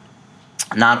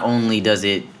not only does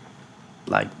it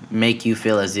like make you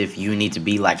feel as if you need to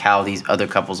be like how these other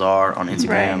couples are on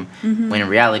Instagram, when in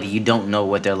reality you don't know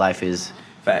what their life is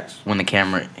Facts. when the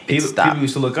camera hits People stop.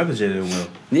 used to look up to Jaden and Will.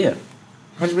 Yeah,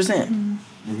 100%.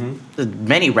 There's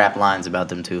many rap lines about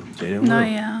them too. Jaden and No, Will.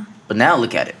 yeah. But now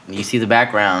look at it. You see the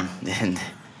background and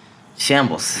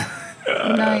shambles.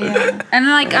 No, yeah. And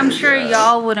like I'm sure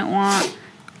y'all wouldn't want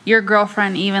your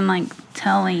girlfriend even like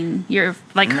telling your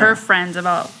her friends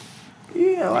about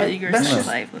Yeah, like your that's sex just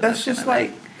life. that's just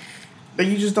like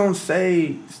you just don't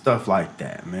say stuff like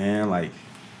that, man. Like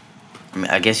I mean,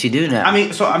 I guess you do now. I mean,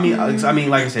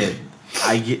 like I said,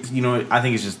 I get I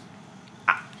think it's just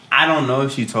I don't know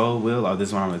if she told Will or this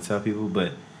is what I'm gonna tell people,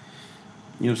 but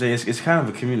you know what I'm saying. It's kind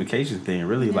of a communication thing,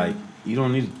 really. Yeah. Like you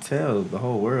don't need to tell the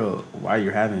whole world why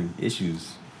you're having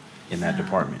issues in that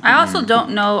department. I also don't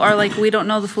know or like we don't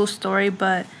know the full story,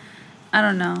 but I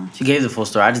don't know. she gave the full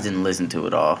story. I just didn't listen to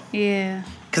it all. Yeah.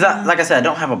 Because, like I said, I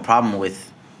don't have a problem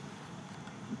with,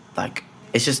 like,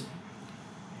 it's just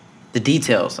the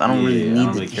details. I don't really Yeah, I need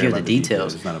don't to really care hear the about the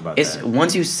details. details. It's not about It's that.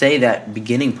 once you say that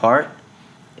beginning part,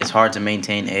 it's hard to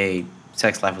maintain a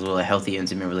sex life with Will, a healthy,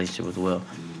 intimate relationship with Will.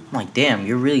 I'm like, damn,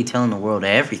 you're really telling the world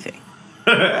everything.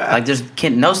 Like, there's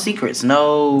no secrets,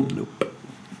 no.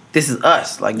 This is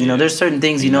us. Like, there's certain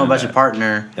things you know about your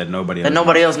partner that nobody that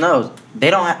nobody else knows. They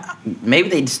don't. Maybe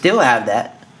they still have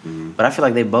that, but I feel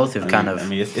like they both have kind of I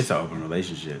mean, it's an open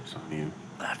relationship. So I mean,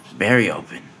 very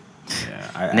open.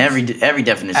 yeah. In every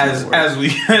definition of the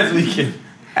word.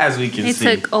 As we can He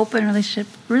see. took open relationship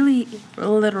really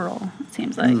literal, it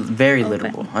seems like. Very Open.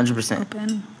 literal, 100%.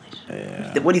 Open.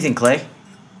 Yeah. What do you think, Clay?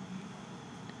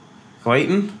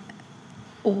 Clayton,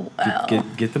 Oh, wow.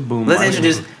 get the boom. Let's mic.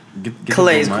 introduce Get the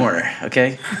Clay's boom mic. corner,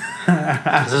 okay?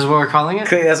 This is what we're calling it?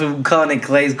 That's what we're calling it,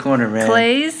 Clay's corner, man.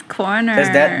 Clay's Corner.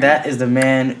 Because that is the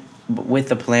man with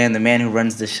the plan, the man who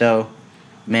runs the show,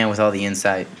 man with all the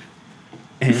insight.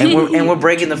 And we're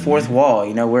breaking the fourth wall.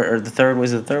 We're the third.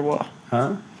 Was it the third wall?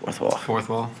 Huh? Fourth wall. Fourth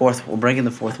wall. Fourth. We're breaking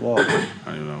the fourth wall. I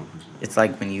don't know. It's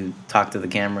like when you talk to the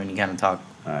camera and you kind of talk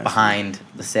I see. behind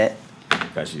the set.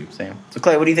 Got you. Same. So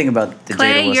Clay, what do you think about the Jada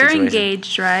Clay, Will you're situation?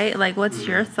 engaged, right? Like, what's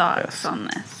your thoughts Yes. on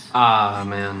this? Ah,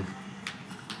 man.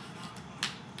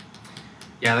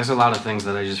 Yeah, there's a lot of things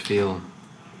that I just feel.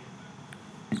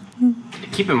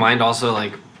 Keep in mind also,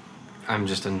 like, I'm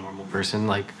just a normal person.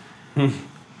 Like,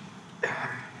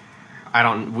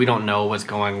 we don't know what's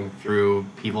going through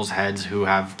people's heads who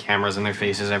have cameras in their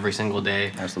faces every single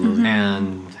day. Absolutely.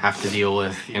 And have to deal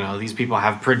with, these people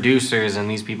have producers and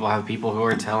these people have people who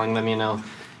are telling them,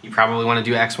 you probably want to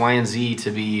do X, Y, and Z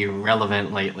to be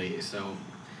relevant lately. So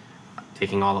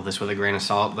taking all of this with a grain of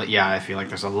salt. But yeah, I feel like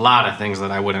there's a lot of things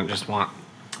that I wouldn't just want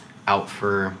out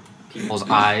for people's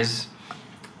eyes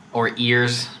or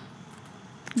ears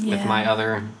with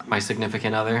my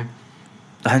significant other.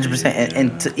 100%.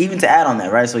 And even to add on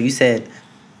that, right? So you said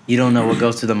you don't know what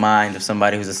goes through the mind of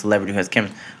somebody who's a celebrity who has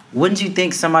cameras. Wouldn't you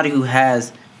think somebody who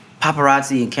has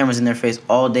paparazzi and cameras in their face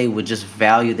all day would just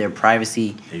value their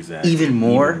privacy even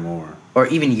more? Or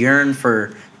even yearn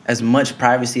for as much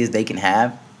privacy as they can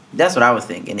have? That's what I would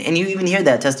think. And you even hear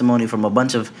that testimony from a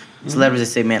bunch of celebrities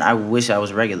that say, man, I wish I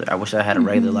was regular. I wish I had a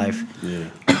regular life. Yeah.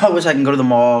 I wish I can go to the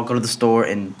mall, go to the store,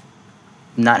 and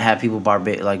not have people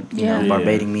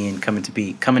barbading me and coming to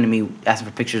me asking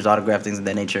for pictures, autograph, things of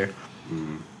that nature.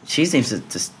 She seems to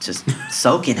just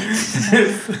soak in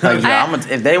it.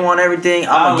 Like, if they want everything,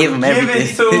 I'm gonna give them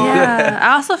everything. Yeah,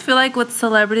 I also feel like with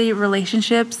celebrity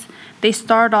relationships, they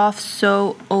start off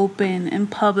so open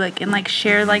and public and like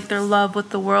share like their love with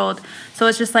the world. So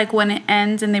it's just like when it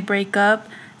ends and they break up,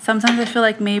 sometimes I feel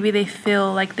like maybe they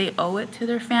feel like they owe it to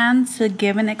their fans to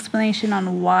give an explanation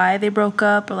on why they broke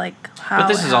up or like how. But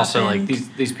this it is also happened.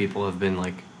 like these people have been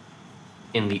like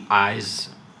in the eyes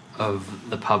of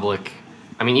the public.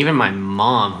 I mean, even my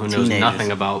mom, who knows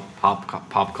nothing about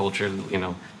pop culture,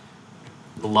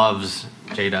 loves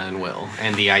Jada and Will,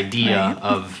 and the idea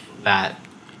of that.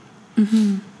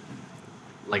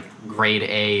 Like grade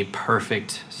A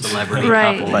perfect celebrity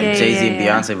couple. Like Jay-Z and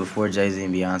Beyonce before Jay-Z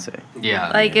and Beyonce. Yeah.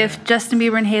 Like if Justin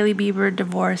Bieber and Hailey Bieber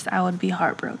divorced, I would be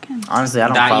heartbroken. Honestly, I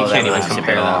don't follow that relationship. You can't even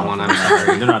compare that one. I'm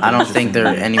sorry. I don't think they're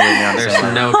anywhere near the same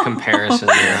There's no comparison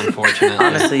there, unfortunately.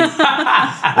 Honestly,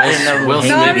 I didn't know Will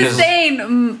So I'm Smith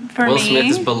saying for Will me. Smith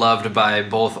is beloved by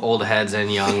both old heads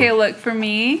and young. Okay, look, for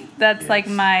me, that's like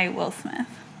my Will Smith.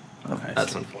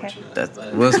 That's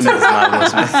unfortunate. Will Smith is my Will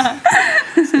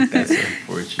Smith. That's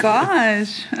unfortunate.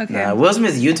 Gosh. Okay. Will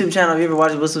Smith's YouTube channel. Have you ever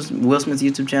watched Will Smith's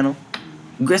YouTube channel?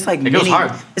 It's like It goes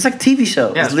hard. It's like a TV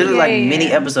show. Yeah, it's literally like mini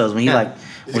episodes when he like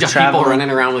He's was got traveling. people running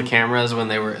around with cameras when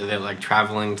they're like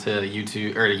traveling to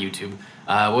YouTube.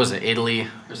 What was it, Italy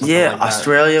or something like that?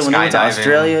 Australia. When he went to Skydiving.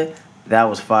 Australia, that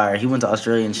was fire. He went to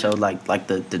Australia and showed like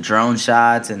the drone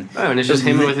shots and. Oh, and it's just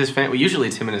him with his family. Usually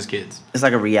it's him and his kids. It's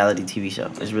like a reality TV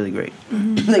show. It's really great.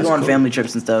 They go on family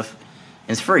trips and stuff.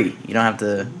 And it's free. You don't have to.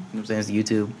 You know what I'm saying? It's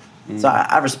YouTube. So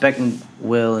I respect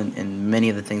Will and many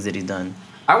of the things that he's done.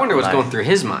 I wonder what's going through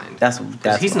his mind. That's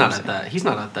he's what not I'm at that. He's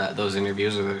not at that. Those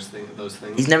interviews or those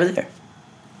things. He's never there.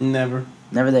 Never.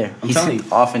 Never there. I'm He's telling you.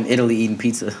 off in Italy eating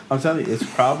pizza. I'm telling you, it's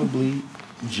probably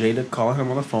Jada calling him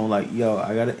on the phone like, yo,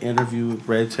 I got an interview with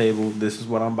Red Table. This is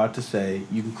what I'm about to say.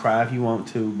 You can cry if you want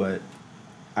to, but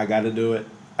I got to do it.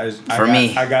 I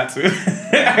got to.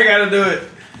 I got to do it.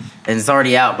 And it's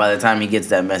already out by the time he gets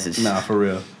that message. Nah, for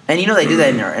real. And you know they do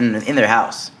that in their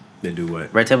house. They do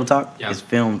what? Red Table Talk Yeah. is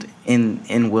filmed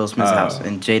in Will Smith's house.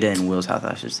 In Jada and Will's house,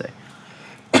 I should say.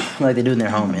 Like they do in their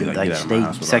home. And like, get out of my they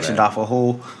house with all sectioned that. off a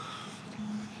whole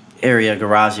area,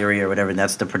 garage area or whatever. And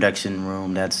that's the production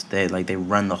room. They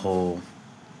run the whole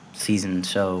season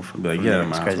show. Be like, get out of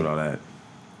my house with all that.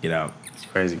 Get out. It's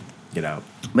crazy. Get out.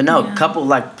 But no,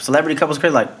 celebrity couples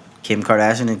crazy like Kim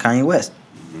Kardashian and Kanye West.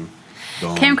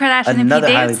 Gone. Kim Kardashian Another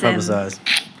and Pete highly Davidson. publicized.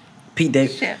 Pete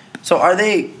Davidson. Shit. So are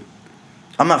they?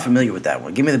 I'm not familiar with that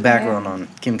one. Give me the background on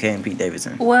Kim K and Pete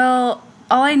Davidson. Well,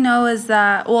 all I know is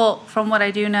that, from what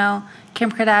I do know,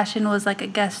 Kim Kardashian was like a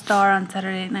guest star on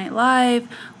Saturday Night Live,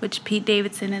 which Pete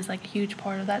Davidson is like a huge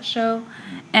part of that show.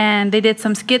 And they did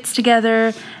some skits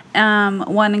together.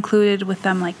 One included with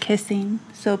them like kissing.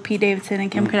 So Pete Davidson and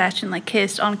Kim Kardashian like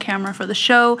kissed on camera for the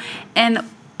show. And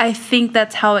I think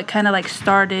that's how it kind of like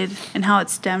started and how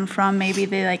it stemmed from. Maybe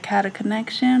they like had a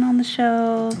connection on the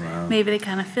show. Wow. Maybe they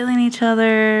kind of feeling each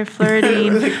other,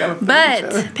 flirting.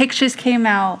 But pictures came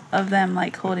out of them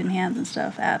like holding hands and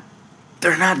stuff.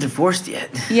 They're not divorced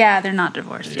yet. Yeah, they're not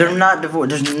divorced. They're not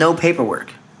divorced. There's no paperwork.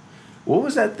 What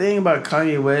was that thing about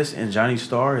Kanye West and Johnny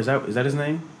Starr? Is that his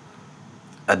name?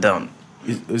 I don't.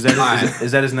 Is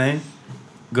that his name?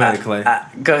 Go ahead, Clay.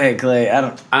 Go ahead, Clay.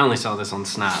 I only saw this on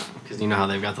Snap because you know how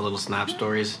they've got the little Snap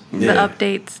stories. The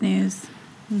updates news.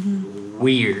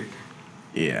 Weird.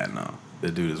 Yeah, no. The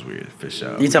dude is weird for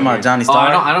sure. You talking about Johnny Oh,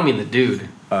 Starr? I don't mean the dude.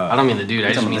 I don't mean the dude. I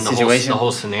just talking mean about the the situation?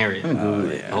 whole scenario. Oh,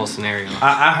 yeah. The whole scenario.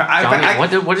 I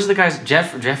What is the guy's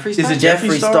Jeffree Star? Is it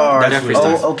Jeffree Star. That's Jeffree what it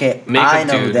Star. is. Oh, okay. Makeup I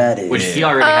know who dude, that is. which he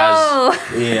already has.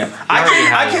 Oh, Yeah,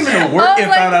 already I came has- into work and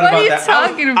like, found out what about are you that.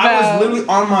 talking I about? was literally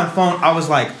on my phone. I was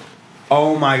like,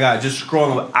 "Oh my god!" Just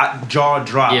scrolling, jaw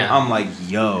dropped. Yeah. I'm like,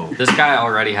 "Yo." This guy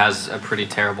already has a pretty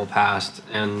terrible past,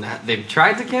 and they've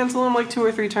tried to cancel him like 2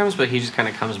 or 3 times, but he just kind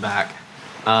of comes back.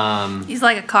 he's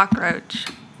like a cockroach.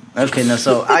 Okay, no,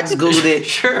 so I just Googled it.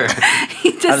 Sure.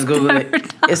 He just I just Googled it.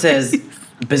 never It says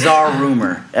bizarre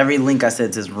rumor. Every link I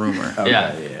said says rumor. Okay,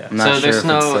 Yeah. I'm not So sure there's if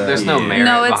no it's, there's no yeah. merit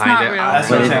No, it's behind not it. real. That's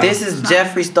But what if I'm this is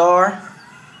Jeffree Star,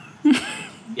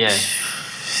 Yeah.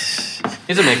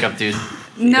 He's a makeup dude.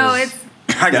 No, He it's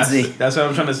I can see. That's what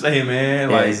I'm trying to say, man.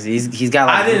 Yeah, Like, he's got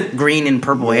I like didn't- green and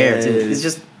purple hair too. Yeah. It's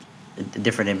just a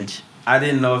different image. I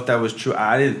didn't know if that was true.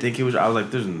 I didn't think it was. I was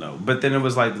like, "There's no." But then it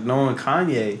was like knowing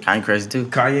Kanye. Kind of crazy too.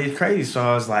 Kanye's crazy, so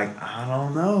I was like, "I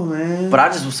don't know, man." But I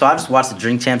just watched the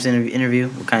Drink Champs interview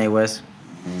with Kanye West.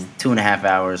 2.5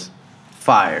 hours,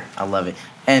 fire. I love it.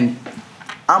 And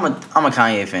I'm a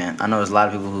Kanye fan. I know there's a lot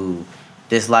of people who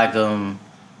dislike him,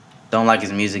 don't like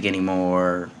his music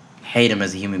anymore, hate him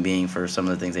as a human being for some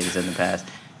of the things that he said in the past.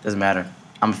 Doesn't matter.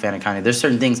 I'm a fan of Kanye. There's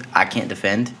certain things I can't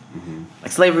defend.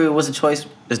 Like slavery was a choice.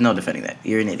 There's no defending that.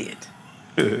 You're an idiot.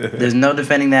 There's no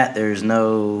defending that. There's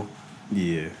no,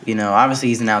 yeah. obviously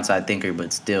he's an outside thinker,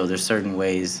 but still, there's certain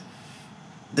ways.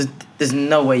 There's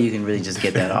no way you can really just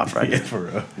get that off right Yeah, now. for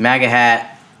real. MAGA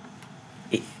hat.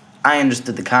 I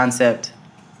understood the concept.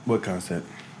 What concept?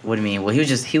 What do you mean? Well,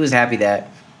 he was happy that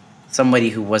somebody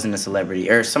who wasn't a celebrity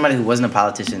or somebody who wasn't a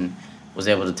politician was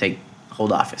able to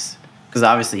hold office. Because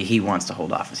obviously he wants to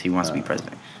hold office. He wants to be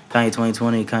president. Kanye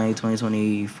 2020, Kanye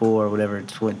 2024, whatever,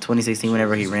 2016,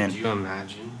 whenever he ran. Could you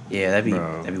imagine? Yeah, that'd be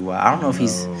wild. I don't know if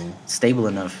he's stable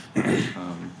enough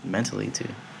mentally to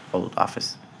hold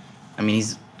office. I mean,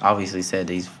 he's obviously said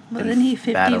that he's But been then he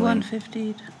battling.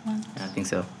 51-50 once. I think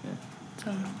so. Yeah.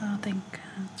 So I don't think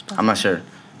it's possible. I'm not sure,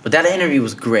 but that interview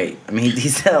was great. I mean, he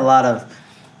said a lot of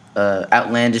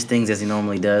outlandish things as he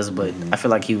normally does, but I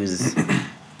feel like he was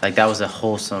like that was a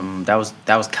wholesome. That was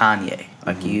Kanye.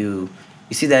 Like you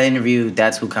see that interview,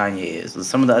 that's who Kanye is.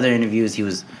 Some of the other interviews, he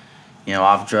was,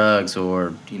 off drugs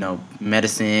or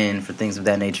medicine for things of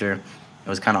that nature. It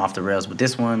was kind of off the rails, but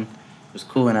this one was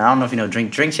cool. And I don't know if you know,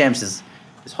 Drink Champs is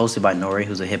hosted by Nori,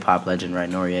 who's a hip hop legend, right?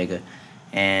 Noriega,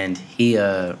 and he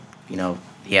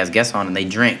he has guests on and they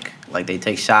drink. Like they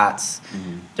take shots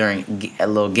during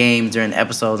little games during the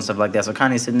episodes and stuff like that. So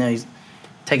Kanye's sitting there, he's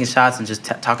taking shots and just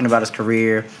talking about his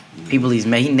career, people he's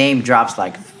made. He name drops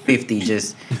like 50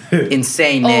 just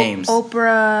insane names.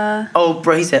 Oprah.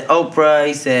 He said Oprah.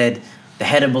 He said the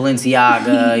head of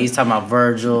Balenciaga. He's talking about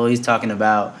Virgil. He's talking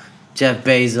about Jeff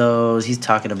Bezos. He's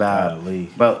talking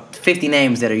about 50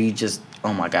 names that are you just,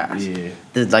 oh my gosh. Yeah.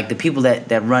 The people that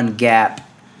run Gap.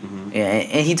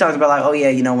 And he talked about like, oh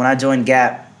yeah, when I joined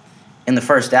Gap in the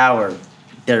first hour,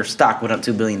 their stock went up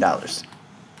 $2 billion.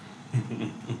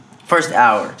 First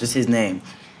hour, just his name.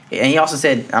 And he also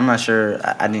said, I'm not sure,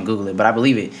 I didn't Google it, but I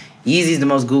believe it. Yeezy's the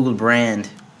most Googled brand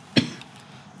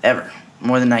ever.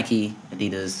 More than Nike,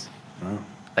 Adidas. Wow.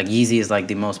 Like Yeezy is like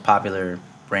the most popular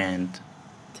brand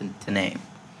to name.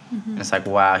 And it's like,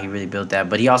 wow, he really built that.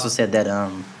 But he also said that,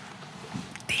 damn,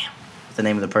 what's the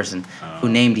name of the person who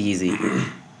named Yeezy?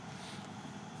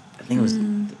 I think it was,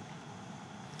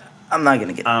 I'm not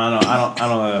gonna get it. I don't know. I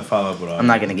don't follow up with all. I'm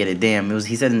not gonna get it. Damn,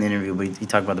 he said in the interview, but he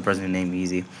talked about the person who named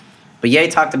Yeezy. But yeah, he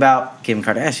talked about Kim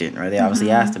Kardashian, right? They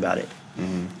obviously asked about it.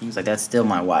 He was like, "That's still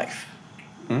my wife.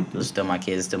 Those are still my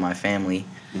kids. Still my family."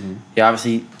 He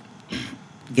obviously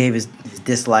gave his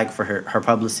dislike for her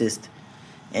publicist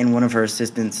and one of her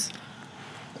assistants,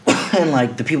 and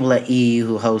like the people at E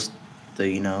who host the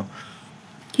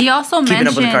He also Keeping mentioned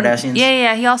Up with the Kardashians?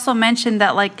 Yeah. He also mentioned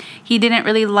that like he didn't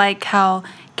really like how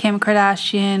Kim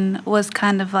Kardashian was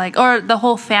kind of like, or the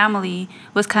whole family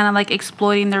was kind of like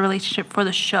exploiting their relationship for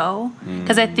the show.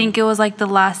 Because I think it was like the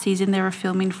last season they were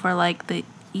filming for like the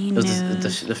E! was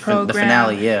News the program.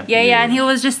 finale, yeah. Yeah. And he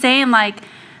was just saying like,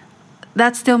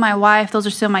 that's still my wife. Those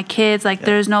are still my kids. Like,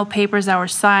 there's no papers that were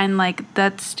signed. Like,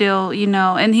 that's still,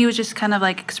 And he was just kind of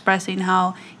like expressing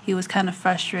how he was kind of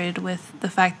frustrated with the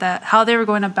fact that how they were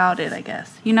going about it, I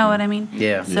guess. You know what I mean?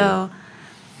 Yeah. So,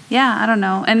 yeah, I don't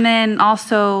know. And then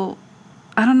also,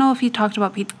 I don't know if he talked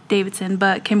about Pete Davidson,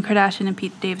 but Kim Kardashian and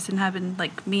Pete Davidson have been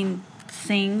like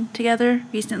sing together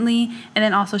recently. And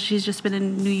then also she's just been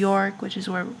in New York, which is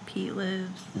where Pete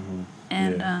lives.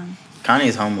 And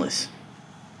Kanye's homeless.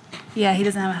 yeah, he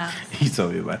doesn't have a house. He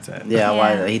told me about that. Yeah,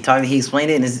 Yeah. He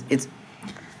explained it, and it's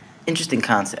interesting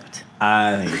concept.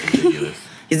 I think it's ridiculous.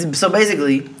 So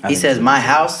basically, he think says so. my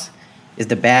house is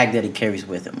the bag that he carries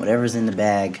with him. Whatever's in the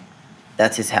bag,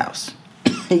 that's his house.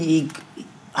 he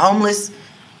homeless,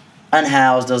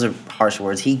 unhoused. Those are harsh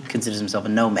words. He considers himself a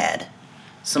nomad,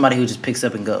 somebody who just picks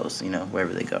up and goes,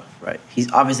 wherever they go. Right. He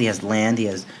obviously has land. He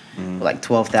has like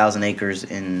 12,000 acres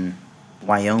in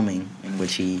Wyoming, in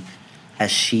which he has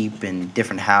sheep and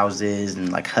different houses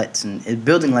and like huts and is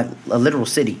building like a literal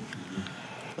city.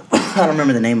 I don't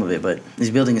remember the name of it, but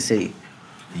he's building a city.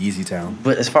 Easy Town.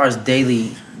 But as far as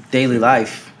daily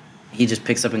life, he just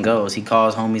picks up and goes. He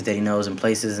calls homies that he knows in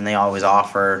places, and they always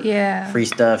offer free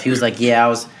stuff. He was like, "Yeah,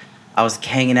 I was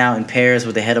hanging out in Paris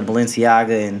with the head of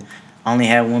Balenciaga, and I only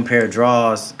had one pair of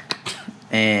drawers."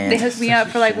 And They hooked me up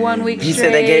for like 1 week he straight.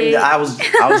 said they gave me. I was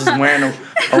just wearing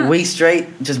a week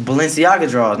straight, just Balenciaga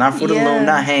drawers, not Fruit of the Loom,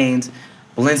 not Hanes,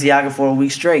 Balenciaga for a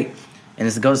week straight.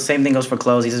 And same thing goes for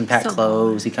clothes. He doesn't pack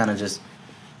clothes. He kind of just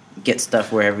gets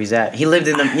stuff wherever he's at. He lived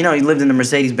in the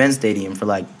Mercedes-Benz Stadium for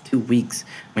like 2 weeks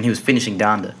when he was finishing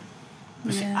Donda.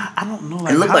 Yeah. I don't know.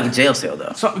 It looked like a jail cell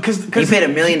though. So because He paid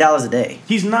 $1 million a day.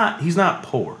 he's not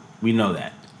poor. We know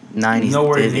that. 90.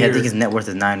 Nowhere I near- think his net worth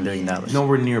is $9 billion.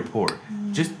 Nowhere near poor.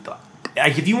 Just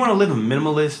like if you want to live a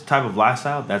minimalist type of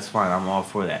lifestyle, that's fine. I'm all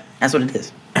for that. That's what it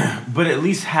is. But at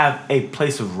least have a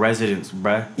place of residence,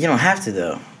 bruh. You don't have to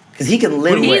though, because he can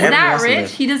live He's wherever he that wants to rich.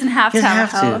 live. He doesn't have He to doesn't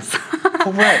have a have house.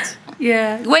 For what?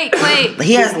 Yeah. Wait.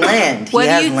 He has land. What He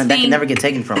do has you land that can think- never get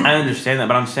taken from I him. understand that,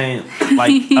 but I'm saying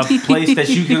like a place that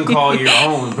you can call your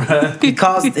own, bruh. He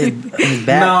calls his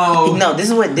bag. No. This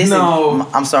is what this No. is.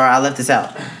 I'm sorry, I left this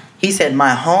out. He said,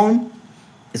 "My home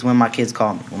is when my kids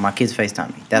call me, when my kids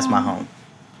FaceTime me. That's my home."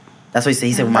 That's what he said.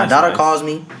 He said, "When my That's daughter nice. calls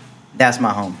me, that's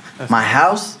my home. My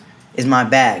house is my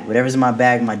bag. Whatever's in my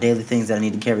bag, my daily things that I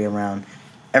need to carry around.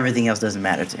 Everything else doesn't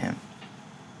matter to him."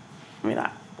 I mean,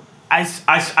 I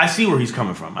see where he's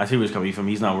coming from. I see where he's coming from.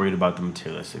 He's not worried about the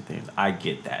materialistic things. I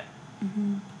get that.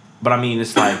 But I mean,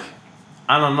 it's like,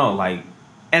 I don't know, like,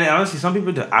 and honestly, some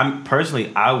people do.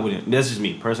 I wouldn't. This is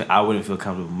me personally. I wouldn't feel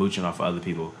comfortable mooching off of other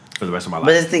people for the rest of my But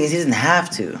life. the thing is, he doesn't have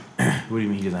to. What do you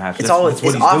mean he doesn't have to? It's That's always what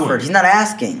it's he's offered. doing. He's not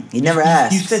asking. He never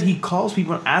asks. You said he calls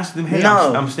people and asks them, "Hey,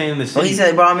 No. I'm staying in the city." Well, he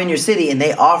said, "Bro, I'm in your city," and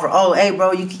they offer, "Oh, hey,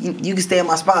 bro, you can stay in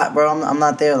my spot, bro. I'm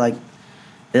not there." Like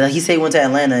he said, he went to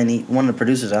Atlanta, and one of the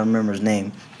producers, I don't remember his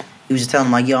name, he was just telling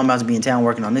him like, "Yo, I'm about to be in town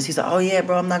working on this." He's like, "Oh yeah,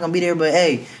 bro, I'm not gonna be there, but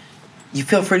hey, you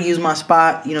feel free to use my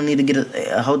spot. You don't need to get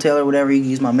a hotel or whatever. You can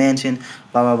use my mansion.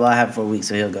 Blah blah blah. I have it for a week,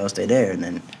 so he'll go stay there, and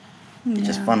then it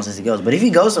just funnels as he goes. But if he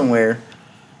goes somewhere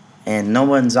and no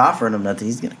one's offering him nothing,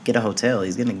 he's gonna get a hotel.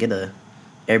 He's gonna get a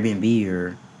Airbnb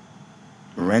or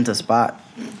rent a spot.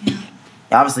 He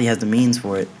obviously has the means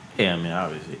for it. Yeah, I mean,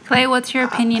 obviously. Clay, what's your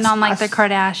opinion on like the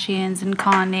Kardashians and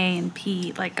Kanye and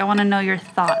Pete? Like, I want to know your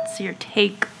thoughts, your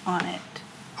take on it.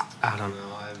 I don't know.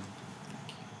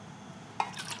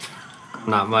 I'm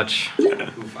not much.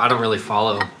 I don't really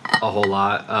follow a whole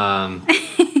lot.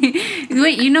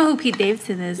 Wait, you know who Pete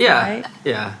Davidson is, right?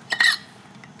 Yeah.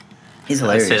 He's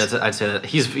hilarious. I'd say that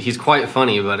he's quite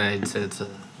funny, but I'd say it's a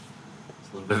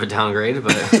little bit of a downgrade.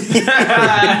 But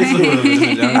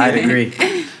I'd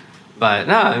agree. but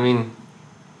no, I mean,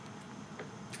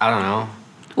 I don't know.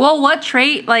 Well, what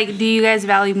trait like do you guys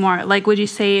value more? Like, would you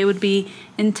say it would be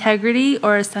integrity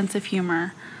or a sense of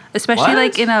humor? Especially What?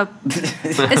 like in a,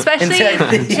 especially,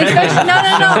 Integrity. no.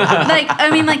 Like I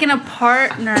mean, like in a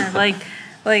partner, like,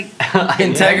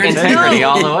 Integrity.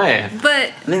 all the way. but I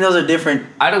think those are different.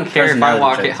 I don't care if I Personality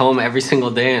walk traits. at home every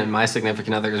single day and my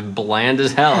significant other is bland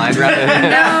as hell. I'd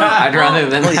rather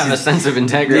than Well, have a he's- sense of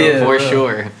integrity Yeah, for bro.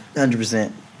 sure.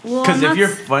 100%. well, Because if I'm you're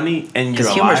not- funny and you're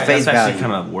 'Cause humor's alive, face that's actually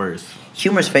value. kind of worse.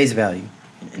 Humor's face value.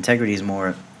 Integrity is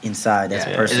more inside. That's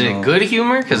Yeah. Is personal. it good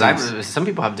humor? Because beliefs. some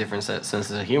people have different senses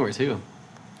of humor too.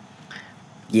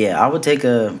 Yeah, I would take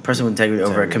a person with integrity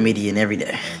over a Integrity. comedian every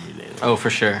day. Oh, for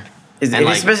sure. It's, And,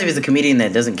 like- especially if it's a comedian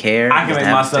that doesn't care. I can doesn't make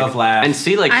have myself integrity. laugh. And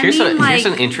see, like I here's mean, here's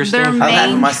like, an interesting they're I laugh at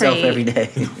main myself trait. every day.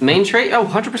 main trait. Oh,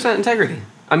 100% integrity.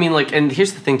 I mean, like, and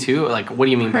here's the thing too. Like, what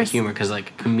do you mean by Pers- humor? Because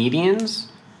like comedians,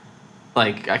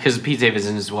 like, because Pete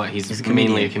Davidson is what he's He's a mainly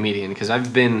comedian. a comedian. Because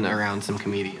I've been around some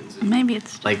comedians. And, maybe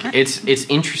it's like different. it's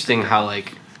interesting how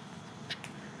like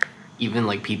even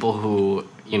like people who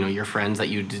your friends that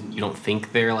you don't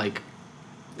think they're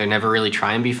never really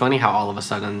try and be funny, how all of a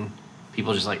sudden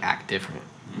people just like act different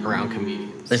around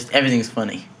comedians. Everything's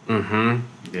funny. Mm-hmm.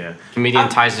 yeah. Comedian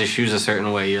I've- ties his shoes a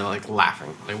certain way, you're like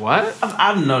laughing. Like what?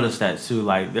 I've noticed that too.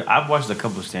 Like I've watched a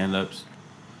couple of stand-ups,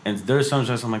 and there's some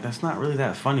jokes I'm like, that's not really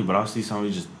that funny. But I'll see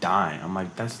somebody just dying. I'm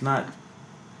like, that's not.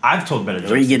 I've told better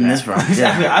jokes. Where are you getting than this that. from?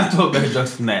 Exactly. Yeah. I've told better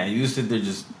jokes than that. You sit there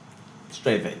just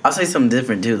straight face. I'll say something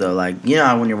different too, though. Like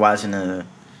how when you're watching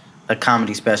a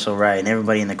comedy special, right, and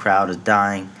everybody in the crowd is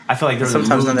dying. I feel like they're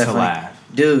Sometimes in the not mood that to funny. laugh.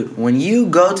 Dude, when you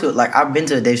go to like I've been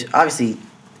to a Dave. Obviously,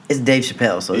 it's Dave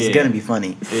Chappelle, so it's Yeah. gonna be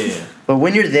funny. Yeah. But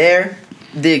when you're there,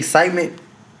 the excitement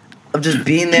of just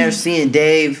being there, seeing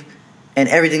Dave, and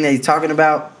everything that he's talking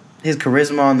about, his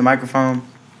charisma on the microphone,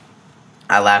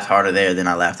 I laughed harder there than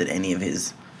I laughed at any of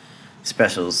his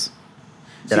specials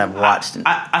that I've watched.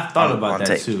 I thought on- about on that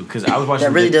tape. too because I was watching.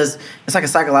 That really does. It's like a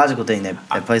psychological thing that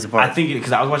plays a part. I think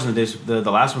because I was watching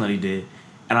the last one that he did,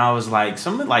 and I was like,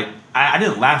 something like I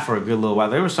didn't laugh for a good little while.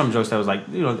 There were some jokes that was like,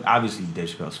 you know, obviously Dave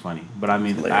Chappelle's funny, but I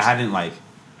mean, Hilarious. I hadn't like,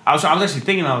 I was actually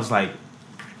thinking, I was like,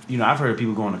 you know, I've heard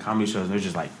people going to comedy shows and they're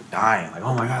just like dying, like,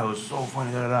 oh my god, it was so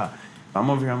funny, da da da. But I'm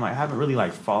over here, I'm like, I haven't really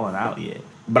like fallen out yet.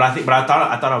 But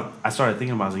I started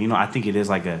thinking about it, like, you know, I think it is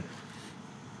like a.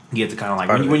 You get to kind of like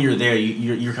Part of when it. you're there,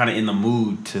 you're kind of in the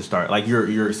mood to start, like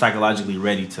you're psychologically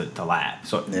ready to laugh.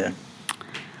 So Yeah.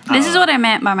 This is what I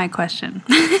meant by my question.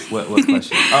 what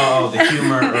question? Oh, the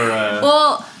humor or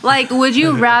Well, like, would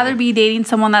you rather be dating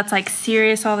someone that's like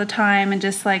serious all the time and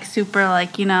just like super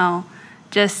like, you know,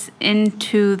 just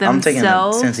into I'm taking a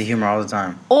themselves, sense of humor all the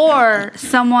time. or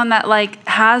someone that like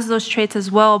has those traits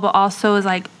as well, but also is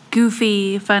like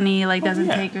goofy, funny, like doesn't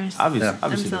yeah. take her Obviously the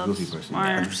themselves goofy person. more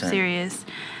Yeah. 100%. serious.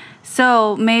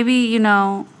 So maybe, you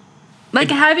know, like,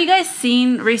 have you guys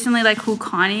seen recently like who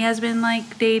Kanye has been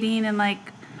like dating and like?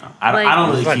 I Like- don't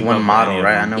really It's like keep one up with model, any of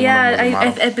right? them. I know Yeah, one of them was a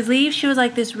model. I believe she was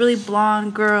like this really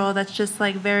blonde girl that's just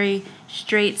like very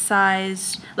straight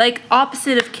sized, like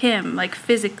opposite of Kim, like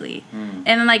physically. And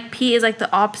then like Pete is like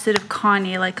the opposite of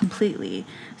Kanye, like completely.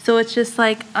 So it's just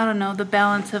like, I don't know, the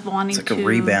balance of wanting It's like to a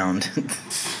rebound.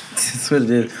 That's what it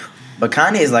is. But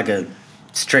Kanye is like a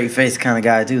straight face kind of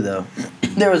guy too, though.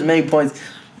 There was many points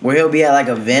where he'll be at like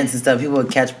events and stuff. People would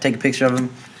take a picture of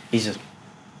him. He's just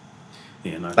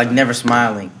Yeah, no, like never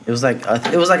smiling. It was like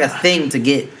a thing to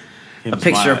get him a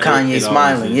picture of smile. Kanye It always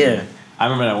smiling. is, Yeah. I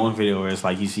remember that one video where it's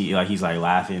like you see like he's like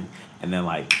laughing and then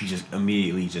like he just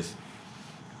immediately just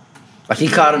Like he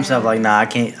caught himself like, nah, I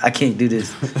can't do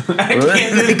this. can't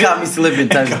do He got me slipping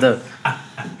type stuff.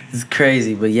 It's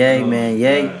crazy, but Ye, man,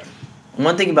 Ye. God.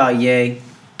 One thing about Ye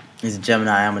is a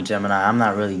Gemini. I'm a Gemini. I'm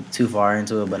not really too far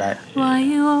into it, but Why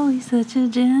you always such a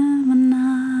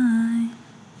Gemini?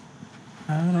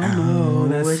 I don't know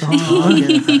that which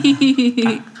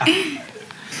song.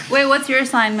 Wait, what's your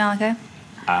sign, Malachi?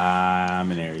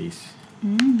 I'm an Aries.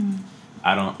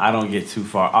 I don't get too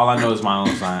far. All I know is my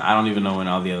own sign. I don't even know when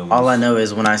all the other ones. All I know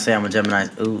is when I say I'm a Gemini,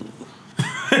 ooh.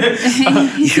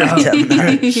 You're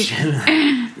a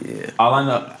Gemini. All I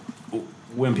know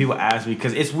when people ask me,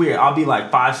 because it's weird. I'll be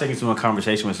like 5 seconds into a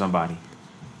conversation with somebody,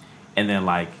 and then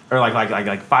like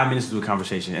 5 minutes into a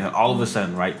conversation, and then all of a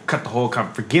sudden, right, cut the whole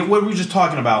forget what we were just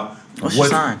talking about. What's your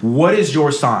sign? What is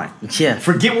your sign? Yeah.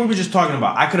 Forget what we were just talking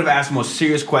about. I could have asked the most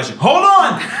serious question. Hold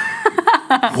on.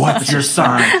 What's your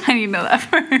sign? I need to know that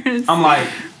first. I'm like,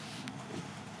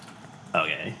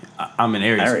 okay, I'm an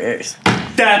Aries. Aries.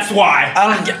 That's why.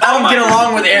 I don't get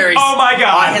along with Aries. Oh my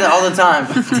God. I hear that all the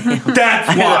time. That's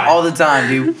I hear that all why. the time,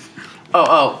 dude.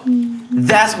 Oh.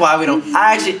 That's why we don't.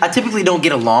 I typically don't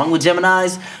get along with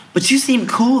Geminis, but you seem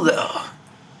cool though.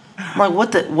 I'm like,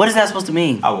 what is that supposed to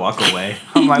mean? I walk away.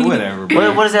 I'm like, whatever,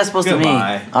 bro. What is that supposed Goodbye.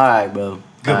 to mean? All right, bro.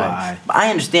 Goodbye. All right. But I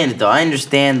understand it though. I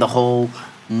understand the whole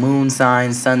moon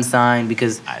sign, sun sign,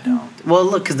 because I don't. well,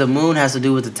 look, because the moon has to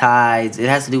do with the tides. It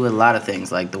has to do with a lot of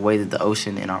things, like the way that the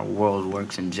ocean in our world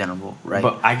works in general, right?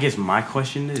 But I guess my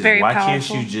question is, Very why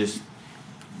powerful. can't you just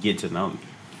get to know me?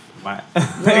 Why?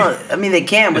 no, I mean they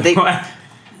can, but they why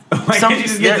can't you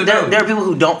just get to know me? there are people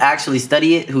who don't actually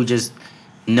study it, who just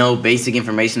know basic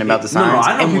information about the No, signs,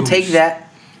 I know and we'll people take who- that.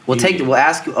 We'll Yeah. we'll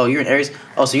ask you. Oh, you're an Aries.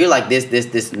 Oh, so you're like this,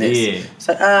 and this. Yeah.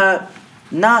 So,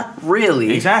 not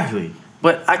really. Exactly.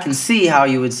 But I can see how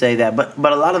you would say that. But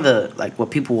a lot of the like what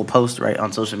people will post right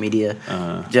on social media,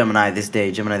 Gemini this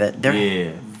day, Gemini that, they're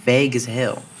Yeah. vague as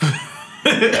hell.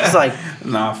 It's like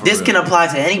Nah, for this real. can apply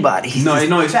to anybody.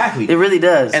 No, exactly. It really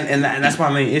does. And that's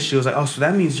my main issue. Is like, oh, so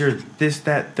that means you're this,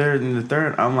 that, third, and the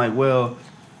third. I'm like, well,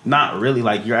 not really.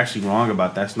 Like, you're actually wrong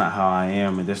about that's not how I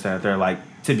am, and this, that, and third. Like,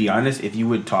 to be honest, if you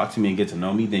would talk to me and get to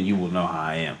know me, then you will know how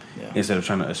I am. Yeah. Instead of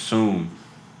trying to assume.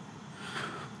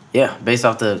 Yeah, based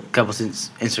off the couple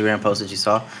Instagram posts that you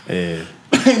saw. Yeah.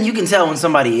 You can tell when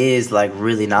somebody is like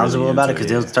really knowledgeable Really about it into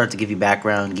because it, they'll yeah. start to give you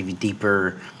background, give you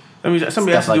deeper. I mean, somebody Stuff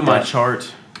has to do like my that.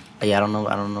 chart. Yeah, I don't know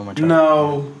my chart.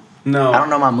 No. I don't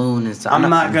know my moon and stuff. I'm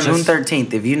not gonna June s-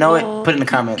 13th. If you know Oh. it, put it in the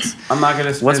comments. I'm not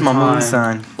gonna. Spend What's my moon time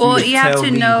sign? for Well, to you have tell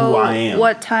to me who I know am.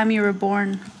 what time you were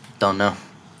born. Don't know.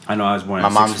 I know I was born. My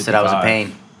at mom just said I was a 6:55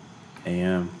 pain.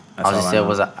 a.m. I just said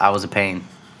know. I was a pain.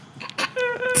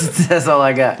 That's all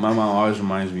I got. My mom always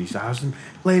reminds me. She said, I was in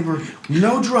labor,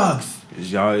 no drugs.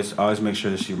 She always make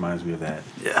sure that she reminds me of that.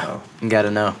 Yeah. So, You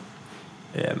gotta know.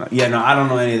 no, I don't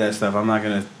know any of that stuff. I'm not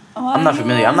gonna. I'm not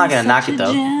familiar. I'm not gonna knock it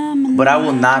though. But I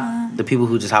will knock the people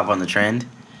who just hop on the trend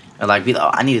and like be like, oh,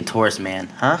 I need a Taurus man,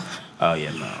 huh? Oh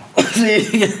yeah, no. So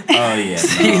you're Oh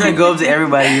yeah. gonna go up to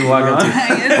everybody you walk up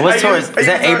to. What's Taurus? Is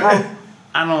that April?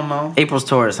 I don't know. April's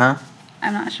Taurus, huh?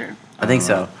 I'm not sure. I think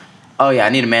so. Oh yeah, I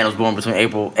need a man who's born between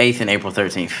April 8th and April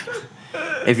 13th.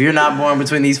 If you're not born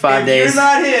between these 5 days, You're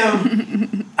not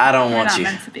him. I don't We're want not you.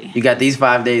 meant to be. You got these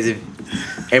 5 days. If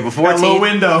April That little 14th,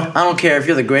 window. I don't care if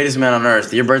you're the greatest man on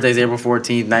earth. Your birthday's April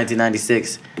 14th,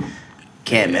 1996.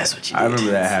 Can't mess with you. I dude.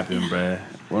 remember that happened, bruh.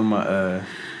 One of my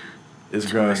this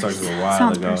girl I talked to a while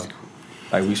Sounds ago. personal.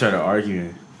 Like we started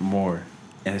arguing more,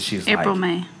 and she's April, like,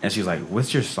 May. and she's like,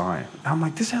 "What's your sign?" I'm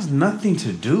like, "This has nothing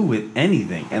to do with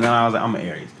anything." And then I was like, "I'm an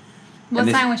Aries." What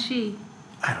then sign was she?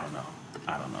 I don't know.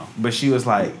 But she was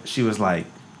like,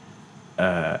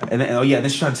 and then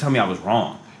she tried to tell me I was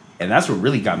wrong, and that's what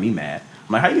really got me mad.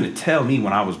 I'm like, how you gonna tell me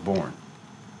when I was born?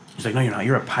 She's like, no, you're not.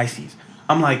 You're a Pisces.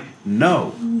 I'm like,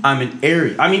 no, I'm an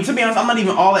Aries. I mean, to be honest, I'm not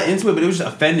even all that into it, but it was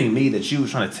just offending me that she was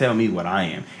trying to tell me what I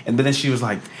am. And then she was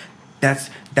like, that's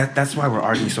why we're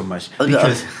arguing so much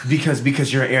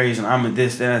because you're Aries and I'm a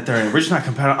this and a third, and we're just not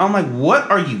compatible. I'm like, what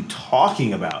are you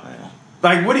talking about?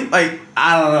 Like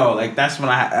I don't know. Like that's when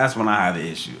I have the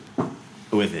issue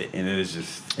with it, and it is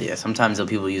just Yeah, sometimes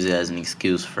people use it as an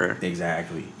excuse for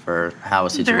exactly how a Their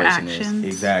situation is. actions.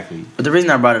 exactly. But the reason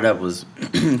I brought it up was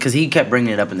because he kept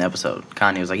bringing it up in the episode.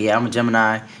 Kanye was like, "Yeah, I'm a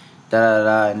Gemini, da da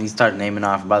da," and he started naming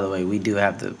off. By the way, we do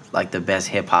have the best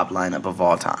hip hop lineup of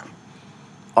all time.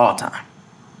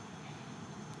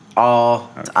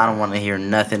 I don't want to hear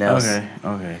nothing else.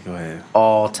 Okay, go ahead.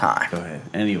 All time. Go ahead.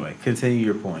 Anyway, continue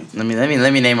your point. Let me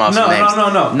name off some names.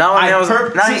 No. No,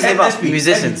 name off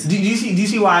musicians. Do you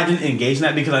see why I didn't engage in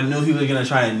that? Because I knew he was gonna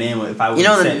try to name it if I would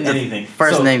have said anything.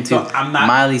 First name too. So I'm not.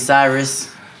 Miley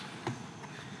Cyrus.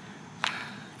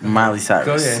 Miley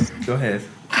Cyrus. Go ahead.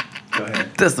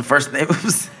 That's the first name.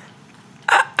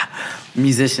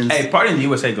 Musicians. Hey, Party in the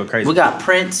USA go crazy. We got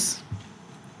Prince,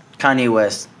 Kanye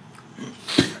West,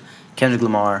 Kendrick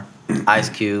Lamar, Ice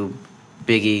Cube,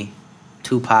 Biggie,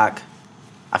 Tupac.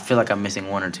 I feel like I'm missing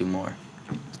one or two more.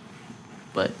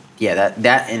 But yeah,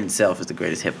 that in itself is the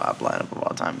greatest hip hop lineup of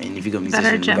all time. And if you go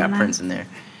musician, you got Prince in there.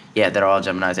 Yeah, they're all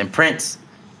Geminis. And Prince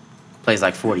plays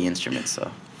like 40 instruments, so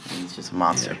he's just a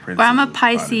monster. Prince Well, I'm is a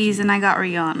Pisces and I got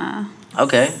Rihanna.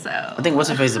 Okay. So. I think what's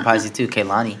her face is a Pisces too,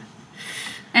 Kehlani.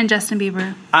 And Justin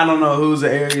Bieber. I don't know who's the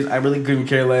Aries. I really couldn't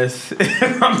care less.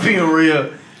 If I'm being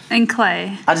real. And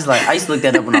Clay. I used to look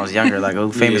that up when I was younger, like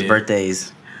famous Yeah.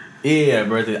 birthdays. Yeah,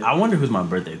 birthday. I wonder who's my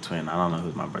birthday twin. I don't know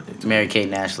who's my birthday twin. Mary Kate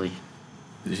and Ashley.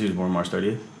 She was born March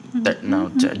 30th.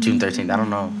 June 13th. I don't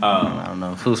know. I don't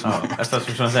know who's That's what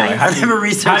I'm trying to say. Like, I never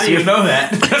researched How do you your know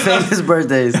that? famous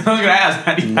birthdays. I was gonna ask.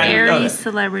 How do you know Aries that?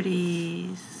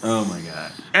 celebrities. Oh my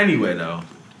god. Anyway, though.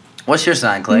 What's your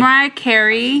sign, Clay? Mariah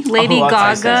Carey, Lady I'll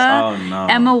take that. Gaga, Oh, no.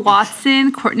 Emma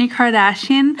Watson, Kourtney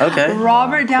Kardashian, Okay.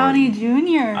 Robert Downey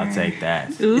Jr. I'll take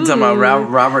that. Ooh. You talking about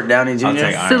Robert Downey Jr.? I'll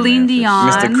take Iron Celine Man for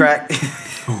Dion, Mr. Crack.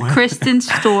 Kristen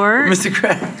Stewart, Mr.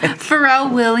 Crack.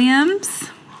 Pharrell Williams,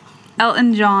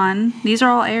 Elton John. These are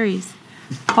all Aries.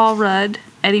 Paul Rudd,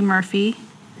 Eddie Murphy,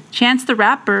 Chance the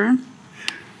Rapper.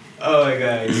 Oh my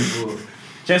god, you fool.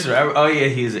 Chance the Rapper. Oh yeah,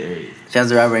 he's an Aries. Chance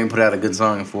the Rapper ain't put out a good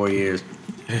song in 4 years.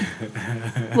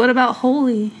 What about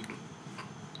Holy?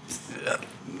 Not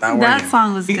That working.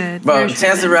 song was good. Bro, Very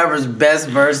Chance the tripping. Rapper's best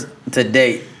verse to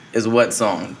date is what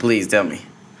song? Please tell me.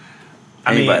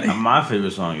 Anybody? I mean, my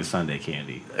favorite song is Sunday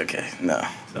Candy. Okay, no.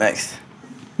 Next.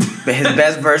 But his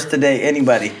best verse to date,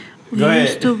 anybody. We Go ahead.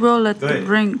 used to roll at Go the ahead.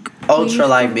 rink. Ultra We used to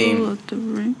Light Beam. roll at the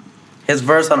rink. His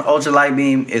verse on Ultra Light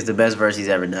Beam is the best verse he's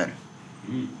ever done.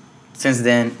 Since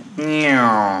then,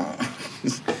 meow.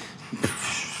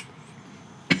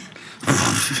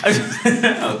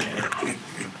 Okay.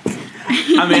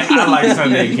 I mean, I like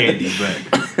Sunday Candy, but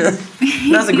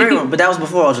That's a great one, but that was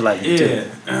before Ultra Light Beam too.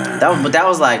 yeah. That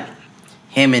was like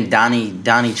him and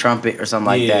Donnie Trumpet or something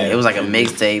like that. Yeah. It was like a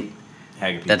mixtape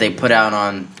that they put out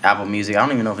on Apple Music. I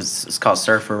don't even know if it's called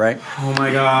Surfer, right? Oh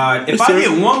my god! If I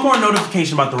get one more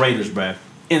notification about the Raiders, bruh,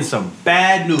 in some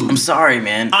bad news, I'm sorry,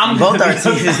 man. I'm Both gonna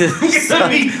our be- teams. I'm gonna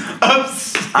be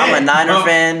upset. I'm a Niner bro.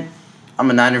 fan. I'm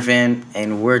a Niner fan,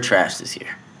 and we're trash this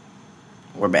year.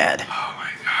 We're bad. Oh my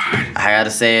god! I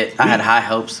gotta say it. I had high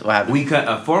hopes. What happened? We cut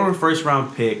a former first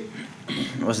round pick,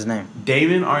 What's his name?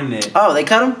 Damon Arnett. Oh, they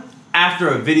cut him? after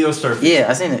a video surfaced. Yeah,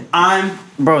 I seen it.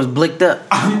 Bro, it's blicked up.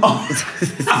 I'm over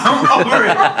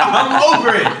it. I'm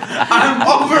over it.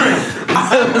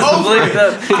 Blicked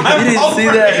up. You didn't see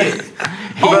that?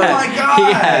 Oh my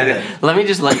God. Let me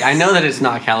just I know that it's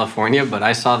not California, but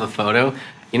I saw the photo.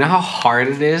 You know how hard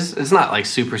it is? It's not like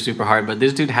super, super hard, but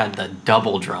this dude had the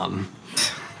double drum.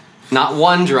 Not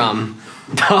one drum,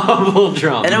 double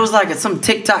drum. And it was like some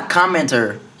TikTok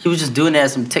commenter. He was just doing that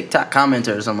as some TikTok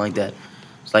commenter or something like that.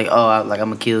 It's like, oh, I'm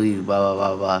gonna kill you, blah,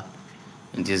 blah, blah, blah.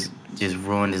 And just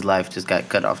ruined his life, just got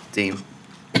cut off the team.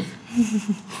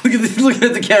 Look at this, looking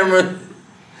at the camera.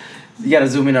 You gotta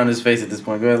zoom in on his face at this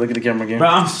point. Go ahead, look at the camera again. Bro,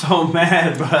 I'm so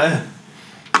mad, bro.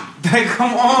 Like,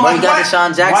 come on. Well, you got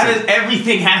Deshaun Jackson. Why does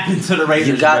everything happen to the Raiders?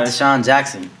 You got bro? Deshaun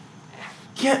Jackson.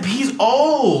 Yeah, but he's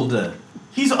old.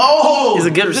 He's old. He's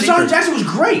a good receiver. Deshaun Jackson was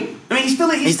great. I mean, he's still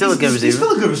a good receiver. He's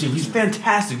still a good receiver. He's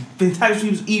fantastic.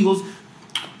 Fantastic receivers. Eagles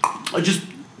are just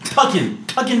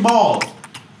tucking balls.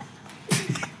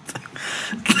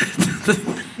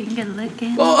 Finger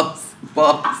licking. Balls.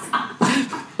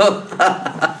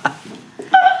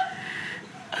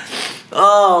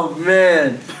 Oh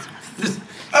man. Flag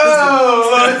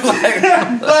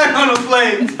on the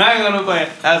play.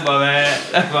 That's my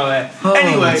bad. Oh,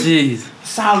 Anyway, jeez.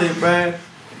 solid, bruh.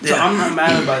 So I'm not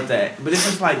mad about that. But it's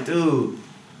just like, dude,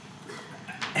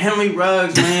 Henry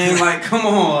Ruggs, man, like, come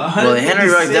on. Well, Henry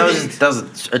Ruggs, that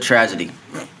was a tragedy.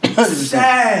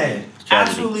 Sad.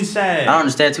 Absolutely sad. I don't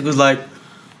understand too, cause like,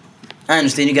 I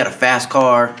understand you got a fast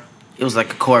car. It was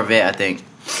like a Corvette, I think.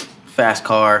 Fast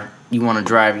car. You want to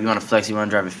drive. You want to flex. You want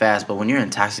to drive it fast. But when you're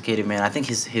intoxicated, man, I think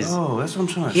his. Oh, that's what I'm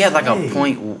trying to say. He had like a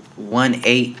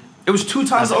 .18. It was 2 times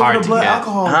That's over hard the to blood get.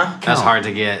 alcohol. Huh? That's hard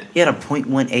to get. He had a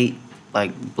 .18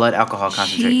 like blood alcohol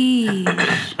concentrate.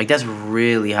 Jeez. Like that's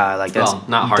really high. Like that's Well,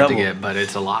 not hard double. to get, but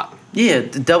it's a lot. Yeah,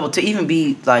 the double to even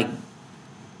be like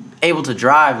able to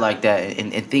drive like that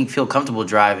and feel comfortable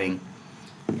driving,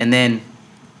 and then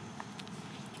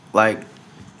like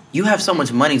you have so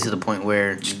much money to the point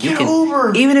where Just you get can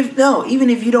Uber. even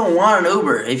if you don't want an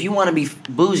Uber, if you want to be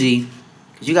bougie,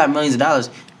 because you got millions of dollars,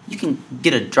 you can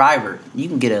get a driver, you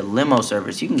can get a limo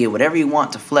service, you can get whatever you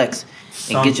want to flex and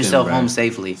Something, get yourself bro. home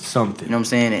safely. Something. You know what I'm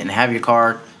saying? And have your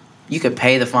car. You could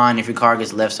pay the fine if your car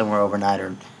gets left somewhere overnight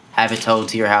or have it towed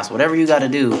to your house. Whatever you got to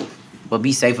do, but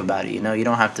be safe about it. You know, you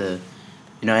don't have to.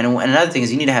 You know, and another thing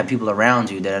is you need to have people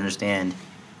around you that understand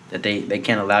that they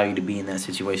can't allow you to be in that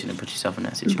situation and put yourself in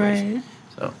that situation. Right.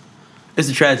 So it's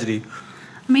a tragedy.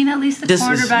 I mean, at least the This is-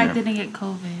 quarterback yeah. didn't get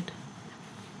COVID.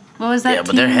 What was that? Yeah,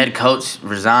 but their team? head coach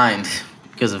resigned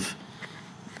because of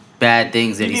bad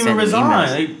things that He he didn't even sent in emails.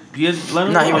 resign. They just let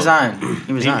him No, go. he resigned.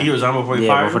 He resigned. He resigned before he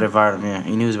yeah, fired before him? they fired him. Yeah,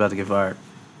 he knew he was about to get fired,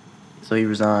 so he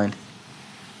resigned.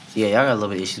 So yeah, y'all got a little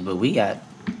bit of issues, but we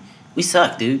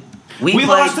suck, dude. We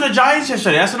lost to the Giants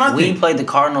yesterday. That's another We thing. played the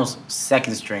Cardinals'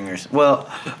 second stringers. Well,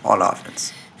 on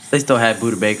offense, they still had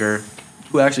Buda Baker,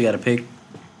 who actually got a pick.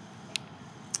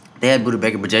 They had Buda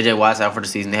Baker, but J.J. Watt's out for the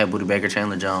season. They had Buda Baker,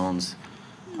 Chandler Jones.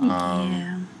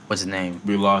 Yeah. What's his name?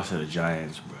 We lost to the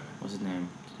Giants, bro. What's his name?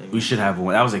 We should have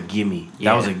won. That was a gimme.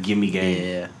 Yeah. That was a gimme game.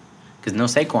 Yeah. Because no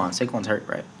Saquon. Saquon's hurt,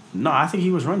 right? No, I think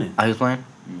he was running. Oh, he was playing?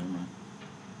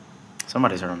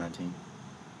 Somebody's hurt on that team.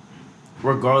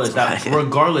 Regardless,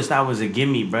 that was a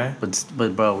gimme, bro.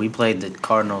 But bro, we played the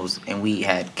Cardinals and we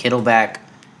had Kittle back,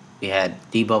 we had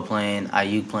Debo playing,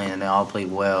 Ayuk playing, and they all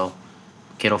played well.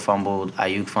 Kittle fumbled,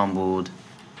 Ayuk fumbled.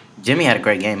 Jimmy had a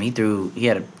great game. He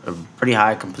had a pretty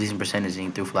high completion percentage and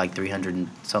he threw for like 300 and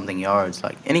something yards.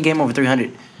 Like any game over 300,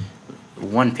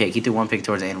 one pick. He threw one pick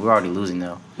towards the end. We were already losing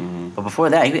though. Mm-hmm. But before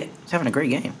that, he was having a great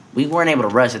game. We weren't able to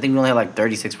rush. I think we only had like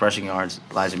 36 rushing yards,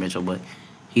 Elijah Mitchell, but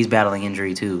he's battling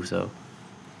injury too, so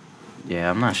yeah,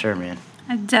 I'm not sure, man.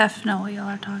 I definitely know what y'all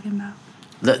are talking about.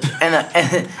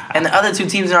 And the other two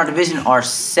teams in our division are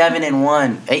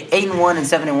 7-1, 8-1 and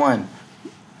 7-1.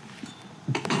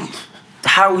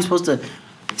 How are we supposed to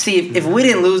see if we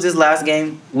didn't lose this last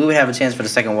game, we would have a chance for the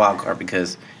second wild card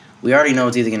because we already know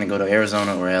it's either going to go to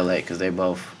Arizona or LA because they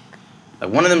both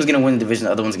like one of them is going to win the division,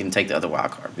 the other one's going to take the other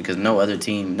wild card because no other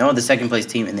second place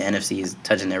team in the NFC is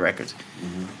touching their records.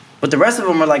 Mm-hmm. But the rest of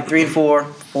them are like 3-4,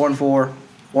 4-4.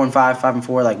 4-5,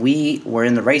 5-4. Like we were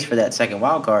in the race for that second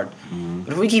wild card. Mm-hmm.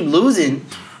 But if we keep losing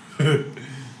to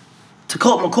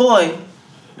Colt McCoy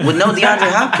with no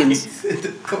DeAndre Hopkins,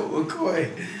 Colt McCoy.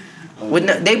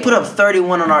 they put up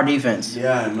 31 on our defense.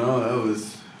 Yeah, I know that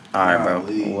was. All right, bro.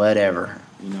 Whatever.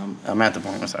 You know, I'm at the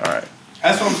point where it's all right.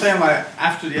 That's what I'm saying. Like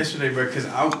after yesterday, bro, because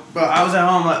I was at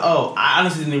home. Like, I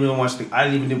honestly didn't even watch the. I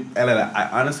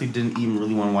honestly didn't even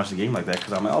really want to watch the game like that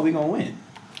because I'm like, we gonna win,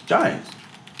 Giants.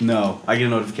 No, I get a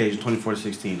notification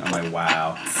 24-16. I'm like,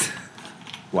 wow.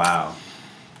 Wow.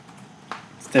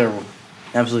 It's terrible.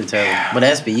 Absolutely terrible. But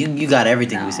SB, you got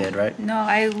everything we said, right? No,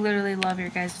 I literally love your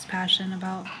guys' passion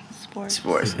about sports.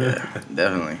 Sports, yeah,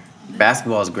 definitely.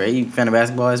 Basketball is great. You a fan of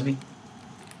basketball, SB?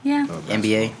 Yeah. Love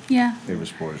NBA? basketball. Yeah. Favorite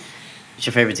sport. What's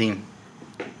your favorite team?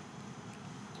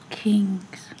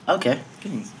 Kings. Okay.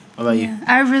 Kings. What about you? Yeah.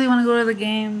 I really want to go to the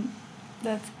game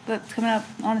that's coming up.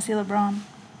 I want to see LeBron.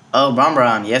 Oh,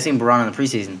 Bron. Yeah, I seen Bron in the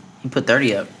preseason. He put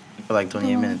 30 up for like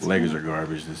 28 Oh. minutes. Lakers are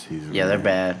garbage this season. Yeah, they're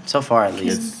man. bad. So far, at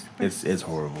least. It's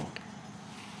horrible.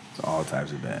 It's all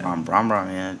types of bad. Bron,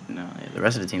 yeah. No, yeah, the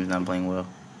rest of the team's not playing well.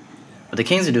 But the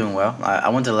Kings are doing well. I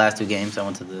went to the last two games. I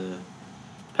went to the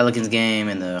Pelicans game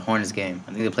and the Hornets game.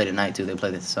 I think they played at night, too. They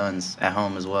played the Suns at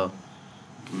home as well.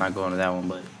 I'm not going to that one,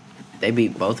 but they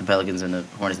beat both the Pelicans and the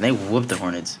Hornets, and they whooped the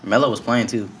Hornets. Melo was playing,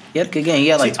 too. He had a good game. He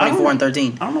had like 24 and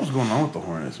 13. I don't know what's going on with the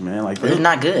Hornets, man. Like They're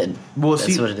not good. Well, That's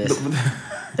see, what it is.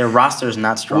 Their roster's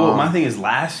not strong. Well, my thing is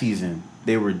last season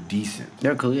they were decent.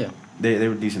 They're cool, yeah. They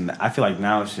were decent. I feel like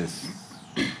now it's just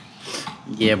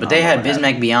Yeah, but they had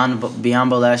Bismack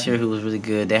Biyombo last year, who was really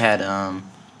good. They had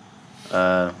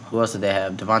who else did they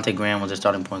have? Devontae Graham was their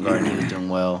starting point guard, and he was doing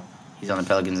well. He's on the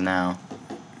Pelicans now.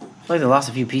 I feel like they lost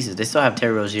a few pieces. They still have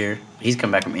Terry Rozier. He's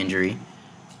come back from injury.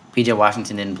 PJ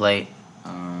Washington didn't play.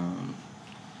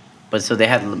 But so they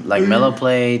had like Melo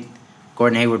played,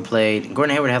 Gordon Hayward played. And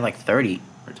Gordon Hayward had like 30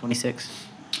 or 26.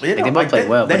 Like, they both played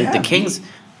well. But the Kings,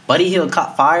 Buddy Hield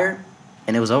caught fire,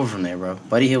 and it was over from there, bro.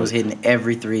 Buddy Hield was hitting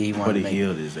every three he wanted Buddy to make.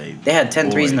 Hield is a They had 10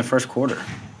 boy. threes in the first quarter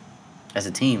as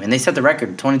a team. And they set the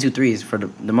record, 22 threes, for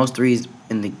the most threes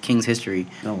in the Kings' history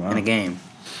Oh, wow. in a game.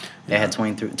 They had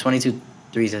 22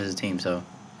 threes as a team, so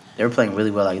they were playing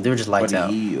really well. Like, they were just lights Buddy out.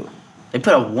 Hield. They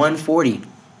put up 140.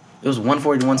 It was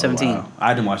 140 to 117. Oh, wow.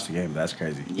 I didn't watch the game, but that's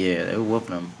crazy. Yeah, they were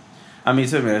whooping them. I mean,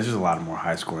 there's just a lot of more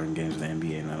high scoring games in the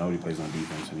NBA now. Nobody plays on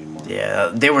defense anymore.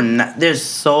 Yeah, they were not. There's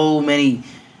so many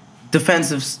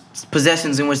defensive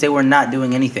possessions in which they were not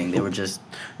doing anything. They were just.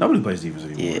 Nobody plays defense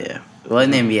anymore. Yeah. Well,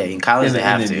 in the NBA. In college, they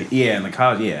have to. Yeah, in the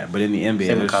college, yeah. But in the NBA, Same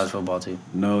with there's college football, too.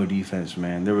 no defense,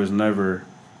 man. There was never.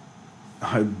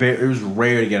 It was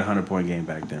rare to get a 100-point game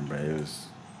back then, bro. It was.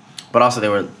 But also, they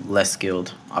were less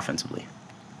skilled offensively.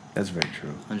 That's very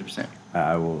true. 100%.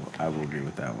 I will agree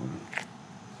with that one.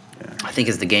 Yeah. I think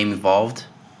as the game evolved,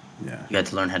 Yeah. you had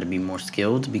to learn how to be more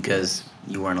skilled because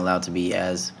you weren't allowed to be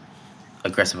as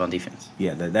aggressive on defense.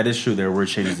 Yeah, that is true. There were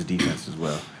changes to defense as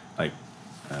well. Like,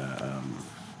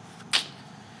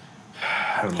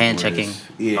 I don't know Hand what it checking. is.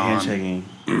 Yeah, hand On.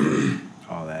 checking.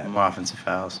 All that. More offensive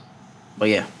fouls. But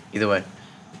yeah, either way,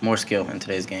 more skill in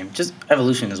today's game. Just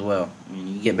evolution as well. I mean,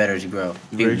 you get better as you grow.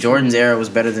 Very Jordan's era was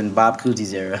better than Bob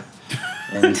Cousy's era.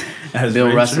 And That's Bill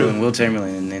very Russell true. and Will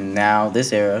Chamberlain. And then now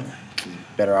this era is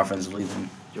better offensively than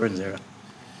Jordan's era.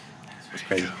 It's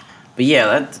crazy. But yeah,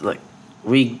 that's like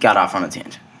we got off on a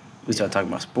tangent. We started talking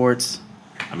about sports.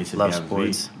 I mean, to be Love honest with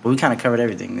sports. But we kind of covered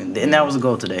everything. And that was the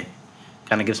goal today.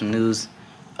 Kind of give some news,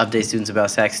 update students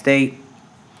about Sac State,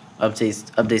 update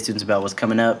students about what's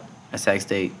coming up at Sac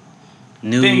State.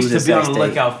 News Things at to be Sac on the State.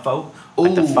 lookout for.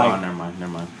 Like the Ooh, fight. oh, never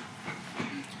mind.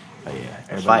 But yeah,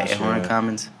 everybody Fight at should, Hornet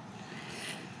Commons.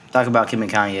 Talk about Kim and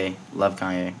Kanye. Love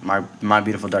Kanye. My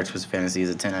Beautiful Dark Twisted Fantasy is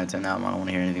a 10 out of 10 album. I don't want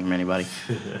to hear anything from anybody.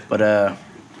 But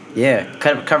yeah,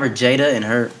 covered Jada and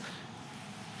her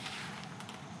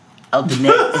up the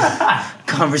net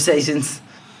conversations.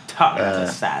 Talking at the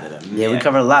side of them. Yeah, we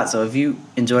covered a lot. So if you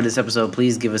enjoyed this episode,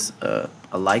 please give us a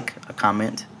like, a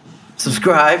comment,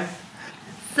 subscribe.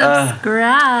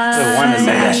 Subscribe. one to say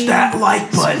Smash that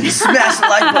like button. Smash the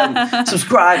like button,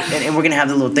 subscribe, and we're gonna have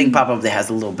the little thing pop up that has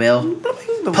the little bell.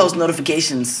 Post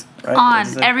notifications. Right?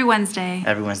 On every Wednesday.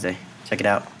 Every Wednesday. Check it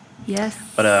out. Yes.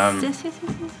 But, Yes.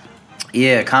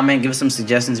 Yeah, comment, give us some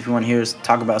suggestions if you want to hear us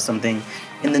talk about something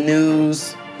in the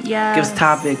news. Yes. Give us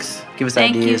topics. Give us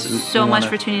Thank ideas. you so much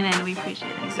for tuning in. We appreciate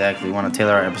it. Exactly. We want to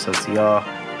tailor our episodes to y'all.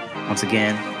 Once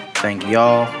again, thank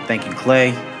y'all. Thank you,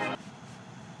 Clay.